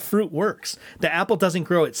not how fruit works. The apple doesn't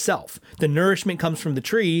grow itself. The nourishment comes from the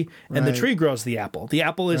tree, and the tree grows the apple. The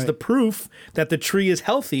apple is the proof that the tree is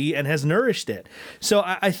healthy and has nourished it. So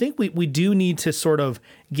I think we do need to sort of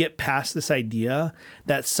get past this idea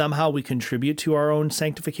that somehow we contribute to our own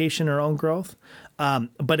sanctification, our own growth.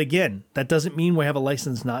 But again, that doesn't mean we have a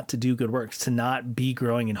license not to do good works, to not be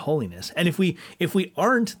growing in holiness. And if we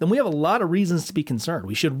aren't, then we have a lot of reasons to be concerned.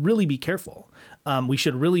 We should really be careful. We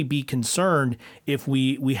should really be concerned if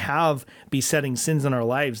we have besetting sins in our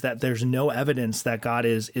lives, that there's no evidence that God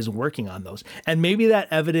is working on those. And maybe that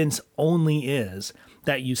evidence only is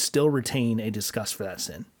that you still retain a disgust for that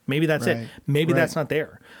sin. Maybe that's it. Maybe that's not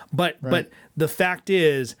there. But the fact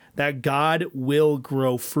is that God will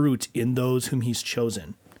grow fruit in those whom he's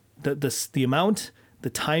chosen. The amount, the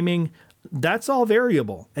timing, that's all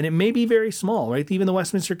variable, and it may be very small, right? Even the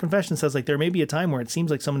Westminster Confession says, like, there may be a time where it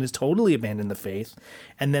seems like someone has totally abandoned the faith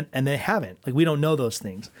and they haven't. Like, we don't know those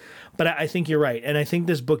things. But I think you're right. And I think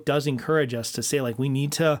this book does encourage us to say, like, we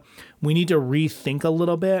need to rethink a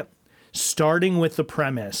little bit, starting with the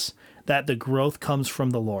premise that the growth comes from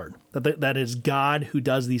the Lord, that is God who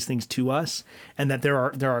does these things to us, and that there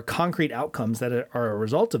are concrete outcomes that are a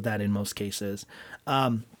result of that in most cases.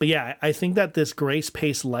 But yeah, I think that this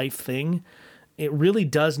grace-paced life thing, it really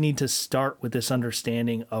does need to start with this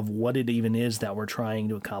understanding of what it even is that we're trying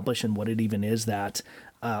to accomplish and what it even is that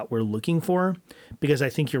we're looking for. Because I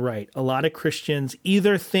think you're right. A lot of Christians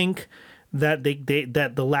either think that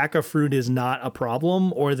that the lack of fruit is not a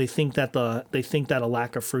problem, or they think that a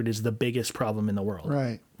lack of fruit is the biggest problem in the world.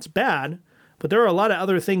 Right. It's bad, But there are a lot of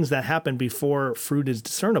other things that happen before fruit is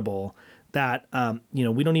discernible that,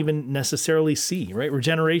 we don't even necessarily see, right?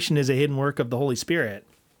 Regeneration is a hidden work of the Holy Spirit.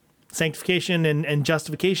 Sanctification and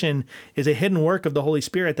justification is a hidden work of the Holy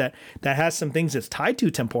Spirit that has some things it's tied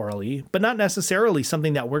to temporally, but not necessarily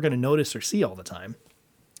something that we're going to notice or see all the time.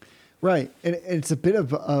 Right. And it's a bit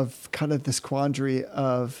of kind of this quandary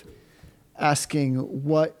of asking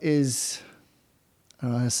what is, I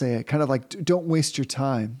don't know how to say it, kind of like, don't waste your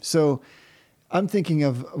time. So I'm thinking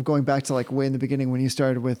of going back to like way in the beginning when you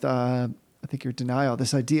started with, I think your denial,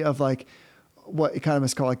 this idea of like what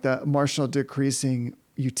economists call like the marginal decreasing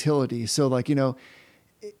utility. So like,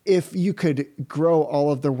 if you could grow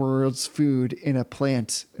all of the world's food in a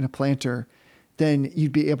planter, then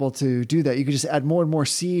you'd be able to do that. You could just add more and more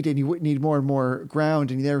seed and you wouldn't need more and more ground,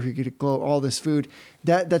 and there you could grow all this food.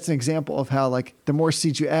 That's an example of how like the more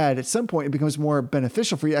seeds you add, at some point it becomes more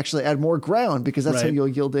beneficial for you to actually add more ground, because that's how you'll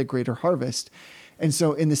yield a greater harvest. And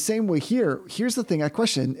so in the same way here, here's the thing I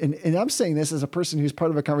question, and I'm saying this as a person who's part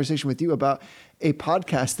of a conversation with you about a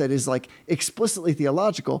podcast that is like explicitly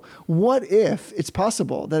theological. What if it's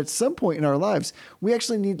possible that at some point in our lives, we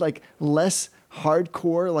actually need like less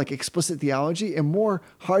hardcore, like explicit theology and more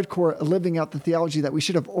hardcore living out the theology that we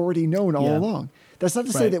should have already known all along? That's not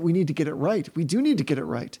to say that we need to get it right. We do need to get it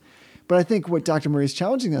right. But I think what Dr. Murray is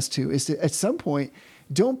challenging us to is to, at some point,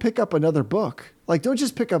 don't pick up another book. Like, don't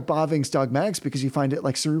just pick up Bavinck's Dogmatics because you find it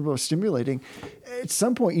like cerebral stimulating. At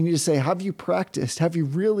some point, you need to say, have you practiced? Have you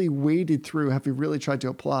really waded through? Have you really tried to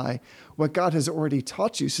apply what God has already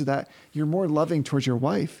taught you so that you're more loving towards your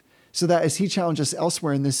wife? So that as he challenges us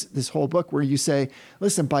elsewhere in this whole book, where you say,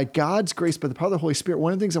 listen, by God's grace, by the power of the Holy Spirit,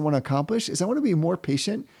 one of the things I want to accomplish is I want to be more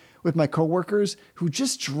patient with my coworkers who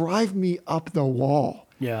just drive me up the wall.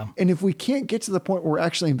 Yeah. And if we can't get to the point where we're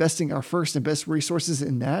actually investing our first and best resources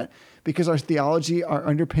in that, because our theology, our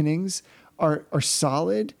underpinnings are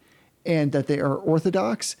solid and that they are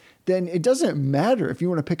orthodox, then it doesn't matter if you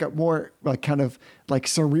want to pick up more like kind of like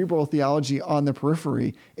cerebral theology on the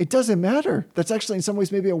periphery. It doesn't matter. That's actually in some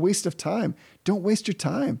ways maybe a waste of time. Don't waste your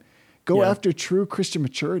time. Go after true Christian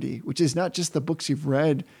maturity, which is not just the books you've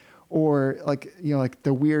read or like, like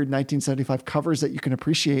the weird 1975 covers that you can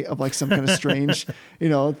appreciate of like some kind of strange,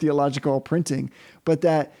 theological printing, but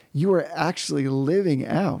that you are actually living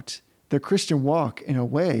out the Christian walk in a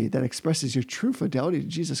way that expresses your true fidelity to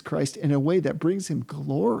Jesus Christ in a way that brings him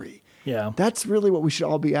glory. Yeah. That's really what we should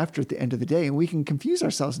all be after at the end of the day. And we can confuse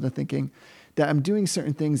ourselves into thinking that I'm doing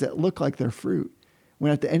certain things that look like they're fruit,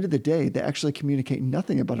 when at the end of the day, they actually communicate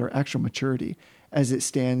nothing about our actual maturity as it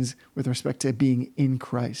stands with respect to being in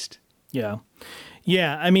Christ. Yeah.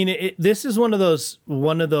 Yeah. I mean, this is one of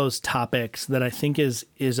those topics that I think is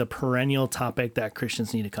a perennial topic that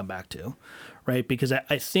Christians need to come back to, right? Because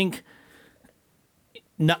I think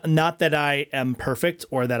not that I am perfect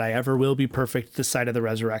or that I ever will be perfect this side of the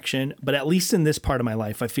resurrection, but at least in this part of my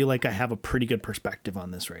life, I feel like I have a pretty good perspective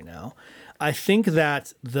on this right now. I think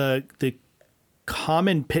that the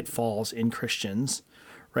common pitfalls in Christians,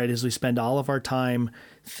 right, is we spend all of our time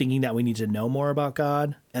thinking that we need to know more about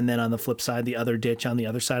God. And then on the flip side, the other ditch on the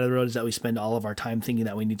other side of the road is that we spend all of our time thinking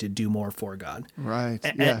that we need to do more for God. Right.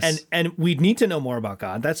 And we need to know more about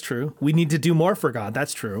God. That's true. We need to do more for God.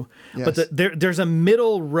 That's true. Yes. But there's a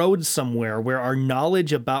middle road somewhere where our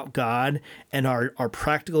knowledge about God and our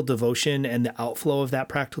practical devotion and the outflow of that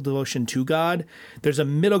practical devotion to God, there's a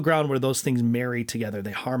middle ground where those things marry together.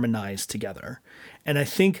 They harmonize together. And I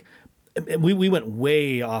think we went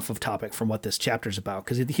way off of topic from what this chapter is about,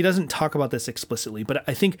 because he doesn't talk about this explicitly. But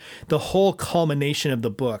I think the whole culmination of the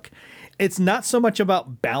book, it's not so much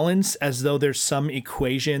about balance as though there's some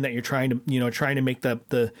equation that you're trying to make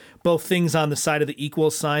the both things on the side of the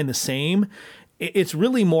equal sign the same. It's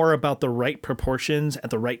really more about the right proportions at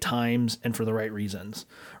the right times and for the right reasons,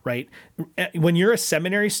 right? When you're a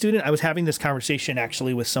seminary student, I was having this conversation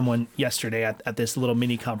actually with someone yesterday at this little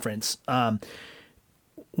mini conference.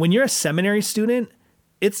 When you're a seminary student,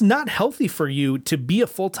 it's not healthy for you to be a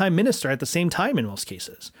full-time minister at the same time in most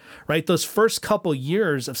cases, right? Those first couple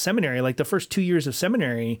years of seminary, like the first 2 years of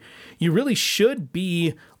seminary, you really should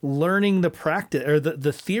be learning the practice or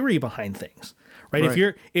the theory behind things, right?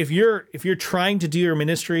 If you're trying to do your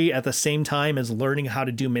ministry at the same time as learning how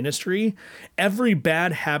to do ministry, every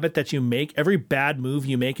bad habit that you make, every bad move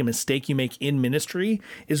you make, a mistake you make in ministry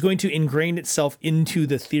is going to ingrain itself into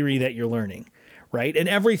the theory that you're learning. Right. And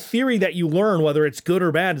every theory that you learn, whether it's good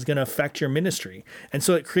or bad, is going to affect your ministry. And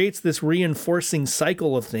so it creates this reinforcing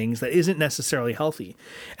cycle of things that isn't necessarily healthy.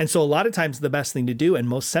 And so a lot of times the best thing to do, and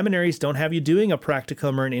most seminaries don't have you doing a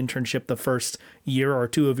practicum or an internship the first year or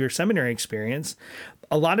two of your seminary experience.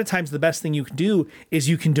 a lot of times the best thing you can do is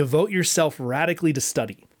you can devote yourself radically to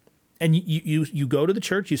study. And you go to the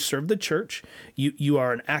church, you serve the church, you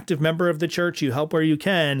are an active member of the church, you help where you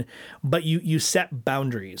can, but you set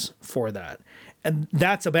boundaries for that. And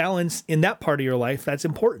that's a balance in that part of your life that's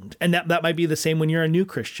important. And that might be the same when you're a new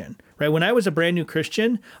Christian, right? When I was a brand new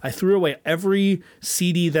Christian, I threw away every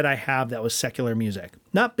CD that I have that was secular music.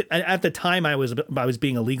 Not at the time I was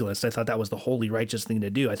being a legalist. I thought that was the holy righteous thing to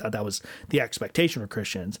do. I thought that was the expectation for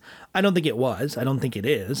Christians. I don't think it was. I don't think it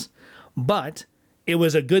is. But it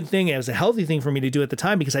was a good thing. It was a healthy thing for me to do at the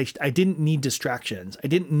time because I didn't need distractions. I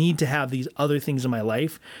didn't need to have these other things in my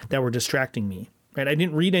life that were distracting me, right? I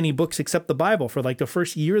didn't read any books except the Bible for like the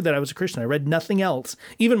first year that I was a Christian. I read nothing else,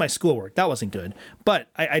 even my schoolwork. That wasn't good. But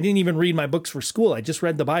I didn't even read my books for school. I just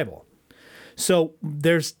read the Bible. So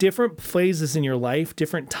there's different phases in your life,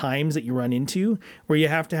 different times that you run into where you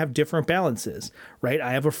have to have different balances, right?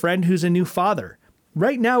 I have a friend who's a new father.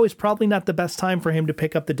 Right now is probably not the best time for him to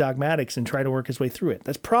pick up the dogmatics and try to work his way through it.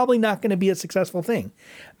 That's probably not going to be a successful thing.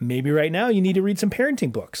 Maybe right now you need to read some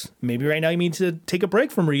parenting books. Maybe right now you need to take a break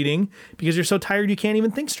from reading because you're so tired you can't even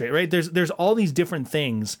think straight, right? There's all these different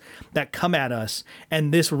things that come at us,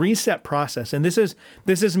 and this reset process, and this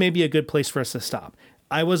is maybe a good place for us to stop.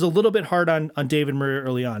 I was a little bit hard on David Murray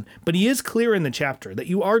early on, but he is clear in the chapter that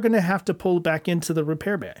you are going to have to pull back into the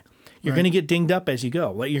repair bay. You're going to get dinged up as you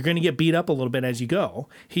go. Like, you're going to get beat up a little bit as you go.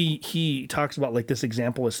 He talks about like this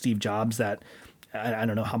example with Steve Jobs that I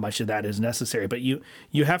don't know how much of that is necessary, but you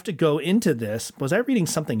have to go into this. Was I reading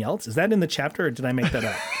something else? Is that in the chapter or did I make that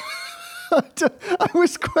up? I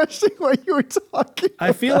was questioning what you were talking about.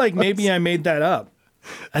 I feel like maybe I made that up.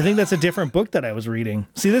 I think that's a different book that I was reading.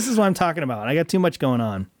 See, this is what I'm talking about. I got too much going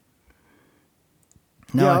on.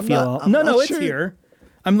 Now I feel it's sure. Here.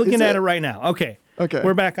 I'm looking at it right now. Okay.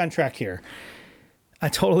 We're back on track here. I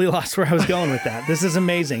totally lost where I was going with that. This is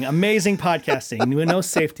amazing. Amazing podcasting with no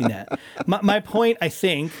safety net. My point, I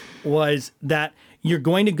think, was that you're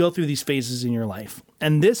going to go through these phases in your life.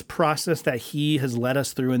 And this process that he has led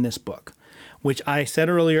us through in this book, which I said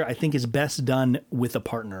earlier, I think is best done with a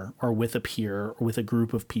partner or with a peer or with a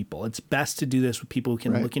group of people. It's best to do this with people who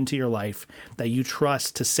can look into your life that you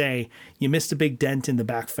trust to say, you missed a big dent in the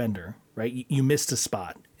back fender, right? You missed a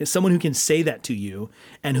spot. It's someone who can say that to you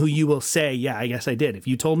and who you will say, yeah, I guess I did. If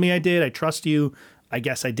you told me I did, I trust you. I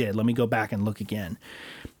guess I did. Let me go back and look again.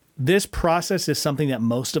 This process is something that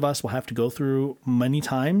most of us will have to go through many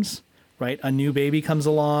times, right? A new baby comes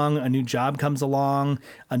along, a new job comes along,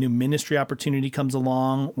 a new ministry opportunity comes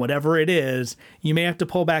along, whatever it is, you may have to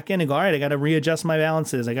pull back in and go, all right, I got to readjust my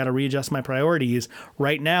balances. I got to readjust my priorities.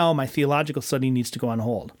 Right now, my theological study needs to go on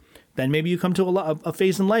hold. Then maybe you come to a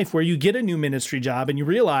phase in life where you get a new ministry job and you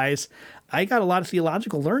realize I got a lot of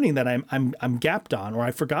theological learning that I'm gapped on, or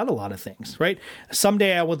I forgot a lot of things, right?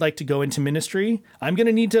 Someday I would like to go into ministry. I'm going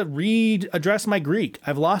to need to address my Greek.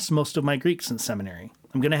 I've lost most of my Greek since seminary.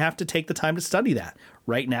 I'm going to have to take the time to study that.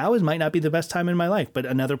 Right now, it might not be the best time in my life, but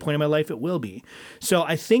another point in my life, it will be. So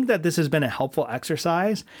I think that this has been a helpful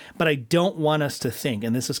exercise, but I don't want us to think,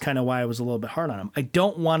 and this is kind of why I was a little bit hard on him, I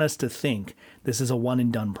don't want us to think this is a one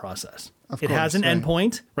and done process. It has an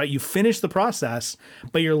endpoint, right? You finish the process,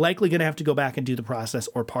 but you're likely going to have to go back and do the process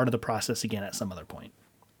or part of the process again at some other point.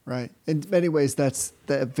 Right. In many ways, that's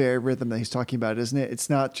the very rhythm that he's talking about, isn't it? It's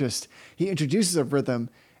not just, he introduces a rhythm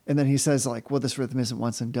and then he says like, well, this rhythm isn't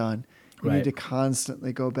once and done. You need to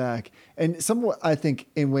constantly go back. And somewhat, I think,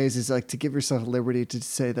 in ways is like to give yourself liberty to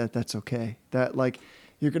say that that's okay. That like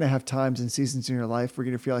you're going to have times and seasons in your life where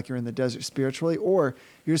you're going to feel like you're in the desert spiritually, or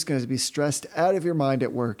you're just going to be stressed out of your mind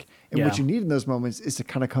at work. And what you need in those moments is to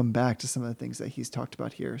kind of come back to some of the things that he's talked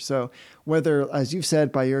about here. So whether, as you've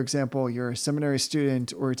said, by your example, you're a seminary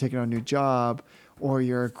student or you're taking on a new job or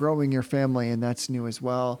you're growing your family and that's new as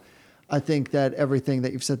well, I think that everything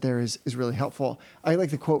that you've said there is really helpful. I like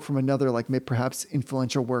the quote from another, like maybe perhaps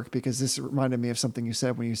influential work, because this reminded me of something you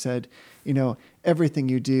said when you said, you know, everything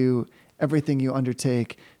you do, everything you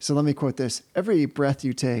undertake. So let me quote this: every breath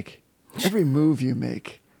you take, every move you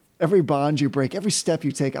make, every bond you break, every step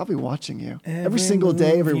you take, I'll be watching you. Every single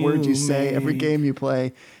day, every word you say, every game you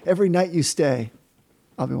play, every night you stay,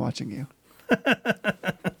 I'll be watching you.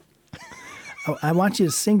 I want you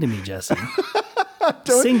to sing to me, Jesse.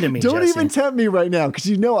 Sing to me, Don't Jesse. even tempt me right now, because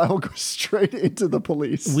you know I will go straight into the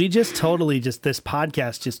police. We just this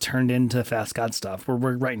podcast just turned into Fast God stuff. We're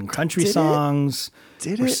writing country songs.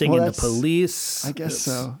 We're singing the Police. I guess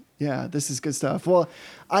so. Yeah, this is good stuff. Well,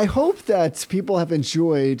 I hope that people have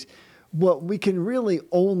enjoyed what we can really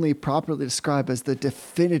only properly describe as the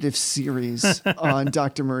definitive series on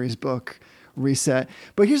Dr. Murray's book, reset.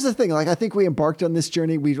 But here's the thing, like, I think we embarked on this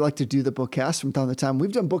journey. We like to do the bookcast from time to time.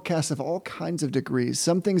 We've done bookcasts of all kinds of degrees.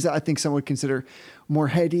 Some things that I think some would consider more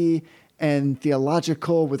heady and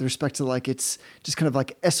theological with respect to like, it's just kind of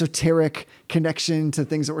like esoteric connection to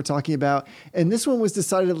things that we're talking about. And this one was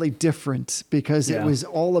decidedly different because it was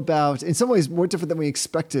all about, in some ways more different than we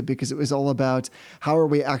expected, because it was all about how are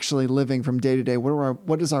we actually living from day to day?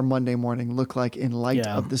 What does our Monday morning look like in light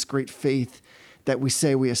of this great faith that we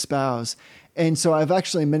say we espouse? And so I've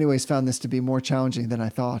actually in many ways found this to be more challenging than I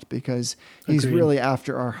thought, because he's really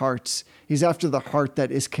after our hearts. He's after the heart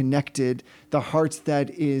that is connected, the heart that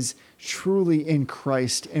is truly in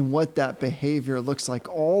Christ, and what that behavior looks like,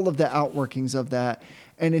 all of the outworkings of that.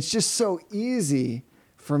 And it's just so easy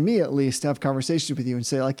for me, at least, to have conversations with you and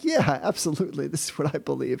say like, yeah, absolutely, this is what I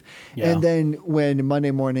believe. Yeah. And then when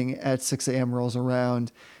Monday morning at 6 a.m. rolls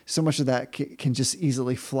around, so much of that can just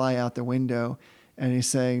easily fly out the window. And he's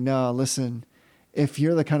saying, no, listen, if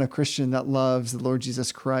you're the kind of Christian that loves the Lord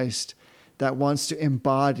Jesus Christ, that wants to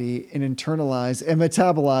embody and internalize and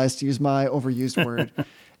metabolize, to use my overused word,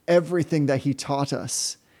 everything that he taught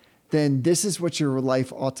us, then this is what your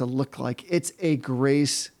life ought to look like. It's a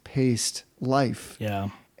grace-paced life. Yeah.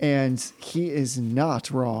 And he is not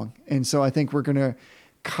wrong. And so I think we're going to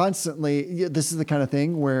constantly, this is the kind of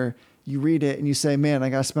thing where you read it and you say, man, I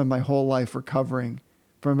got to spend my whole life recovering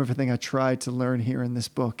from everything I tried to learn here in this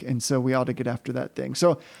book. And so we ought to get after that thing.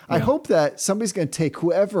 So I hope that somebody's going to take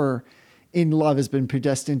whoever in love has been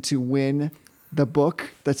predestined to win the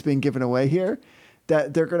book that's being given away here,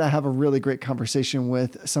 that they're going to have a really great conversation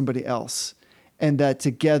with somebody else, and that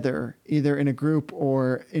together, either in a group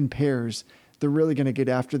or in pairs, they're really going to get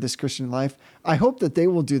after this Christian life. I hope that they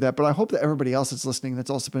will do that, but I hope that everybody else that's listening,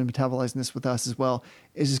 that's also been metabolizing this with us as well,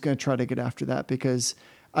 is just going to try to get after that, because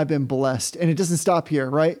I've been blessed. And it doesn't stop here,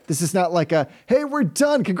 right? This is not like a, hey, we're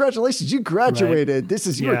done. Congratulations, you graduated. Right. This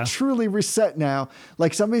is, you're truly reset now.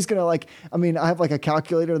 Like somebody's going to like, I mean, I have like a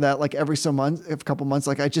calculator that like every a couple months,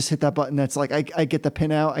 like I just hit that button. That's like, I get the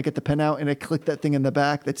pin out, and I click that thing in the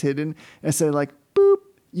back that's hidden and I say like, boop,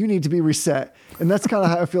 you need to be reset. And that's kind of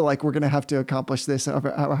how I feel like we're going to have to accomplish this. I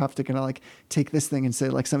have to kind of like take this thing and say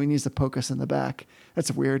like, somebody needs to poke us in the back. That's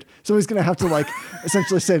weird. Somebody's going to have to like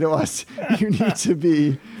essentially say to us, you need to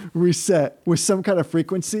be reset with some kind of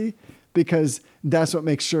frequency, because that's what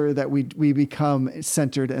makes sure that we become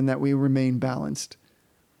centered and that we remain balanced.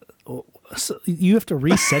 So you have to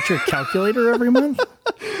reset your calculator every month?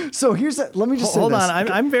 So here's that. Let me just hold say this.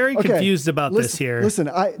 on. I'm very confused about this here. Listen,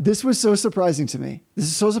 this was so surprising to me. This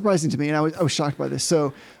is so surprising to me, and I was shocked by this.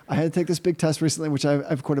 So I had to take this big test recently, which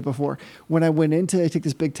I've quoted before. When I went in to take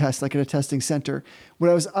this big test, like at a testing center, when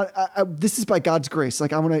I was, this is by God's grace.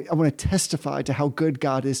 Like I want to testify to how good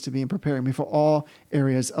God is to me and preparing me for all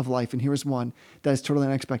areas of life. And here was one that is totally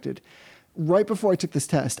unexpected. Right before I took this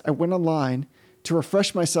test, I went online to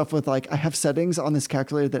refresh myself with like, I have settings on this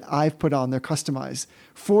calculator that I've put on, they're customized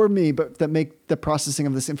for me, but that make the processing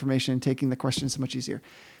of this information and taking the questions so much easier.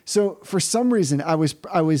 So for some reason I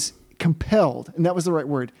was compelled, and that was the right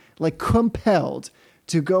word, like compelled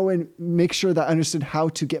to go and make sure that I understood how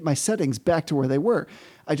to get my settings back to where they were.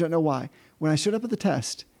 I don't know why. When I showed up at the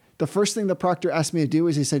test, the first thing the proctor asked me to do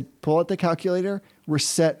is he said, pull out the calculator,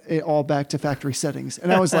 reset it all back to factory settings.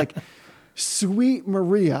 And I was like, sweet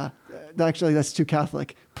Maria. Actually, that's too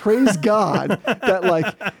Catholic. Praise God that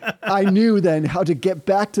like I knew then how to get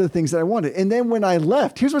back to the things that I wanted. And then when I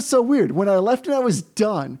left, here's what's so weird. When I left and I was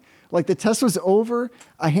done, like the test was over,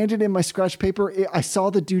 I handed in my scratch paper. I saw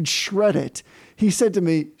the dude shred it. He said to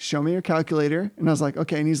me, show me your calculator. And I was like,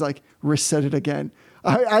 okay. And he's like, reset it again.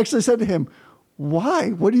 I actually said to him, why?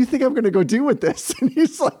 What do you think I'm going to go do with this? And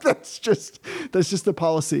he's like, that's just the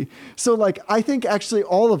policy. So like, I think actually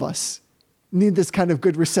all of us need this kind of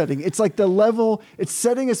good resetting. It's like the level, it's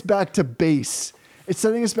setting us back to base. It's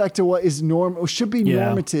setting us back to what is or should be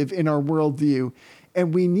normative in our worldview.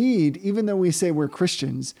 And we need, even though we say we're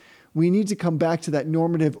Christians, we need to come back to that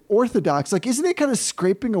normative orthodox. Like, isn't it kind of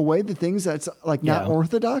scraping away the things that's like not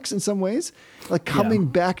orthodox in some ways? Like coming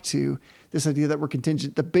back to this idea that we're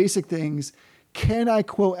contingent, the basic things. Can I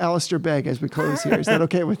quote Alistair Begg as we close here? Is that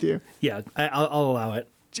okay with you? Yeah, I'll allow it.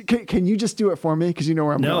 Can you just do it for me? Because you know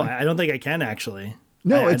where I'm going. No, I don't think I can actually.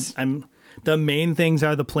 No, I'm the main things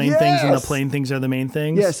are the plain things, and the plain things are the main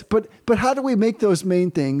things. Yes, but how do we make those main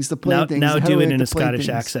things the plain things? Now do it in a Scottish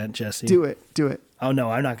accent, Jesse. Do it. Oh no,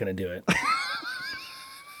 I'm not going to do it.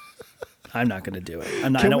 I'm not going to do it.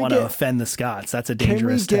 I don't want to offend the Scots. That's a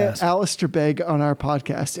dangerous task. Can we get Alistair Begg on our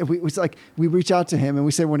podcast? And we reach out to him and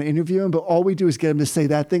we say we want to interview him, but all we do is get him to say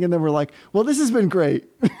that thing, and then we're like, well, this has been great.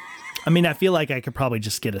 I mean, I feel like I could probably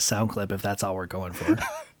just get a sound clip if that's all we're going for.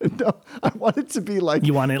 No, I want it to be like,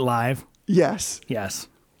 You want it live? yes. Yes.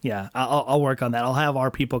 Yeah, I'll work on that. I'll have our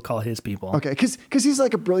people call his people. Okay, because he's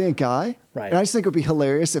like a brilliant guy, Right. And I just think it would be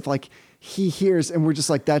hilarious if like he hears and we're just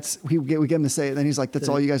like, we get him to say it, and then he's like, "That's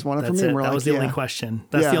all you guys wanted from That's me." it. And we're That like, was the yeah. only question.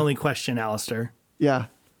 That's Yeah. the only question, Alistair. Yeah.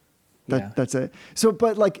 Yeah. That's it. So,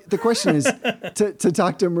 but like the question is to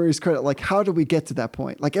Dr. Murray's credit, like, how do we get to that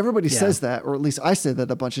point? Like everybody Yeah. says that, or at least I say that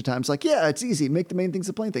a bunch of times, like, yeah, it's easy. Make the main things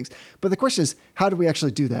the plain things. But the question is, how do we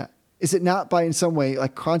actually do that? Is it not by in some way,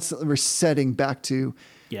 like constantly resetting back to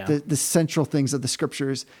Yeah. the central things of the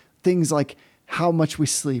scriptures, things like how much we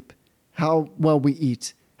sleep, how well we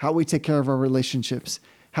eat, how we take care of our relationships,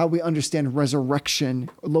 how we understand resurrection,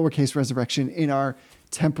 lowercase resurrection in our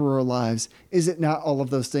temporal lives? Is it not all of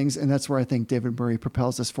those things? And that's where I think David Murray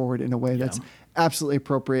propels us forward in a way that's absolutely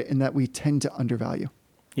appropriate and that we tend to undervalue.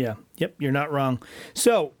 Yeah. Yep. You're not wrong.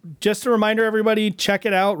 So just a reminder, everybody, check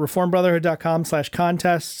it out.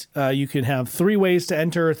 reformbrotherhood.com/contest. You can have 3 ways to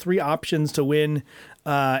enter, 3 options to win.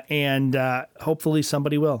 And hopefully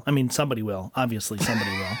somebody will. I mean, somebody will. Obviously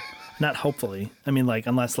somebody will. Not hopefully. I mean, like,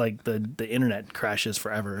 unless like the internet crashes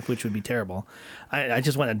forever, which would be terrible. I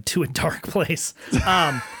just went to a dark place.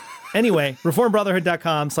 Anyway,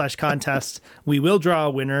 reformbrotherhood.com/contest. We will draw a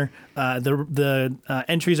winner. The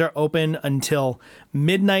entries are open until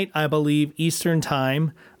midnight, I believe, Eastern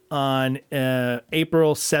time on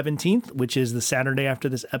April 17th, which is the Saturday after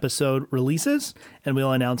this episode releases. And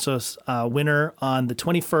we'll announce us winner on the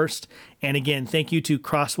 21st. And again, thank you to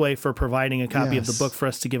Crossway for providing a copy of the book for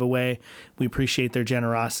us to give away. We appreciate their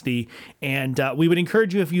generosity. And we would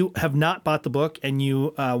encourage you, if you have not bought the book and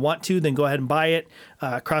you want to, then go ahead and buy it.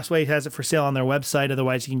 Crossway has it for sale on their website.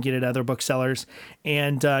 Otherwise, you can get it at other booksellers.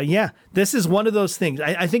 And this is one of those things.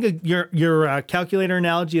 I think your calculator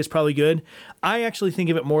analogy is probably good. I actually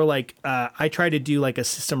think of it more like I try to do like a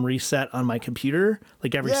system reset on my computer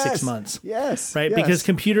like every 6 months. Yes. Right? Yes. Because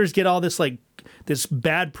computers get all this like this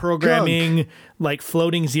bad programming, like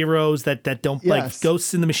floating zeros that don't like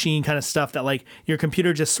ghosts in the machine kind of stuff that like your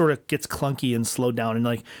computer just sort of gets clunky and slowed down. And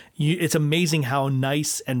like it's amazing how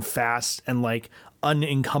nice and fast and like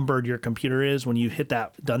unencumbered your computer is when you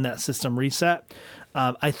done that system reset.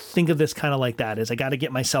 I think of this kind of like that, is I got to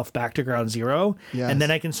get myself back to ground zero, and then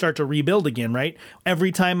I can start to rebuild again, right?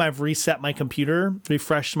 Every time I've reset my computer,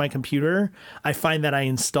 refreshed my computer, I find that I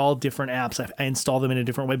install different apps. I install them in a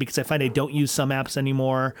different way because I find I don't use some apps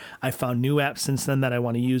anymore. I found new apps since then that I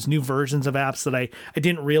want to use, new versions of apps that I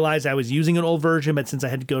didn't realize I was using an old version, but since I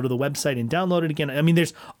had to go to the website and download it again, I mean,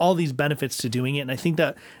 there's all these benefits to doing it. And I think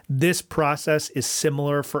that this process is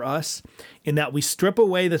similar for us in that we strip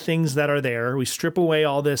away the things that are there. We strip away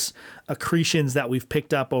all this accretions that we've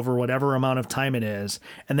picked up over whatever amount of time it is.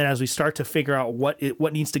 And then as we start to figure out what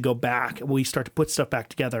needs to go back, we start to put stuff back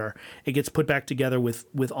together. It gets put back together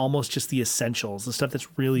with almost just the essentials, the stuff that's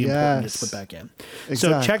really important gets put back in. Exactly.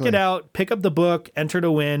 So check it out, pick up the book, enter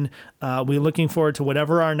to win. We're looking forward to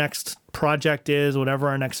whatever our next project is, whatever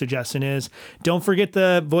our next suggestion is. Don't forget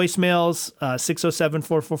the voicemails,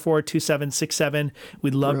 607-444-2767.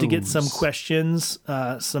 We'd love to get some questions,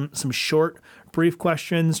 some short, brief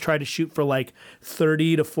questions. Try to shoot for like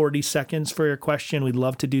 30 to 40 seconds for your question. We'd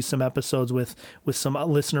love to do some episodes with some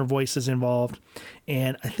listener voices involved.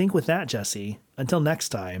 And I think with that, Jesse, until next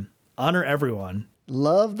time, honor everyone.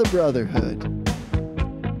 Love the brotherhood.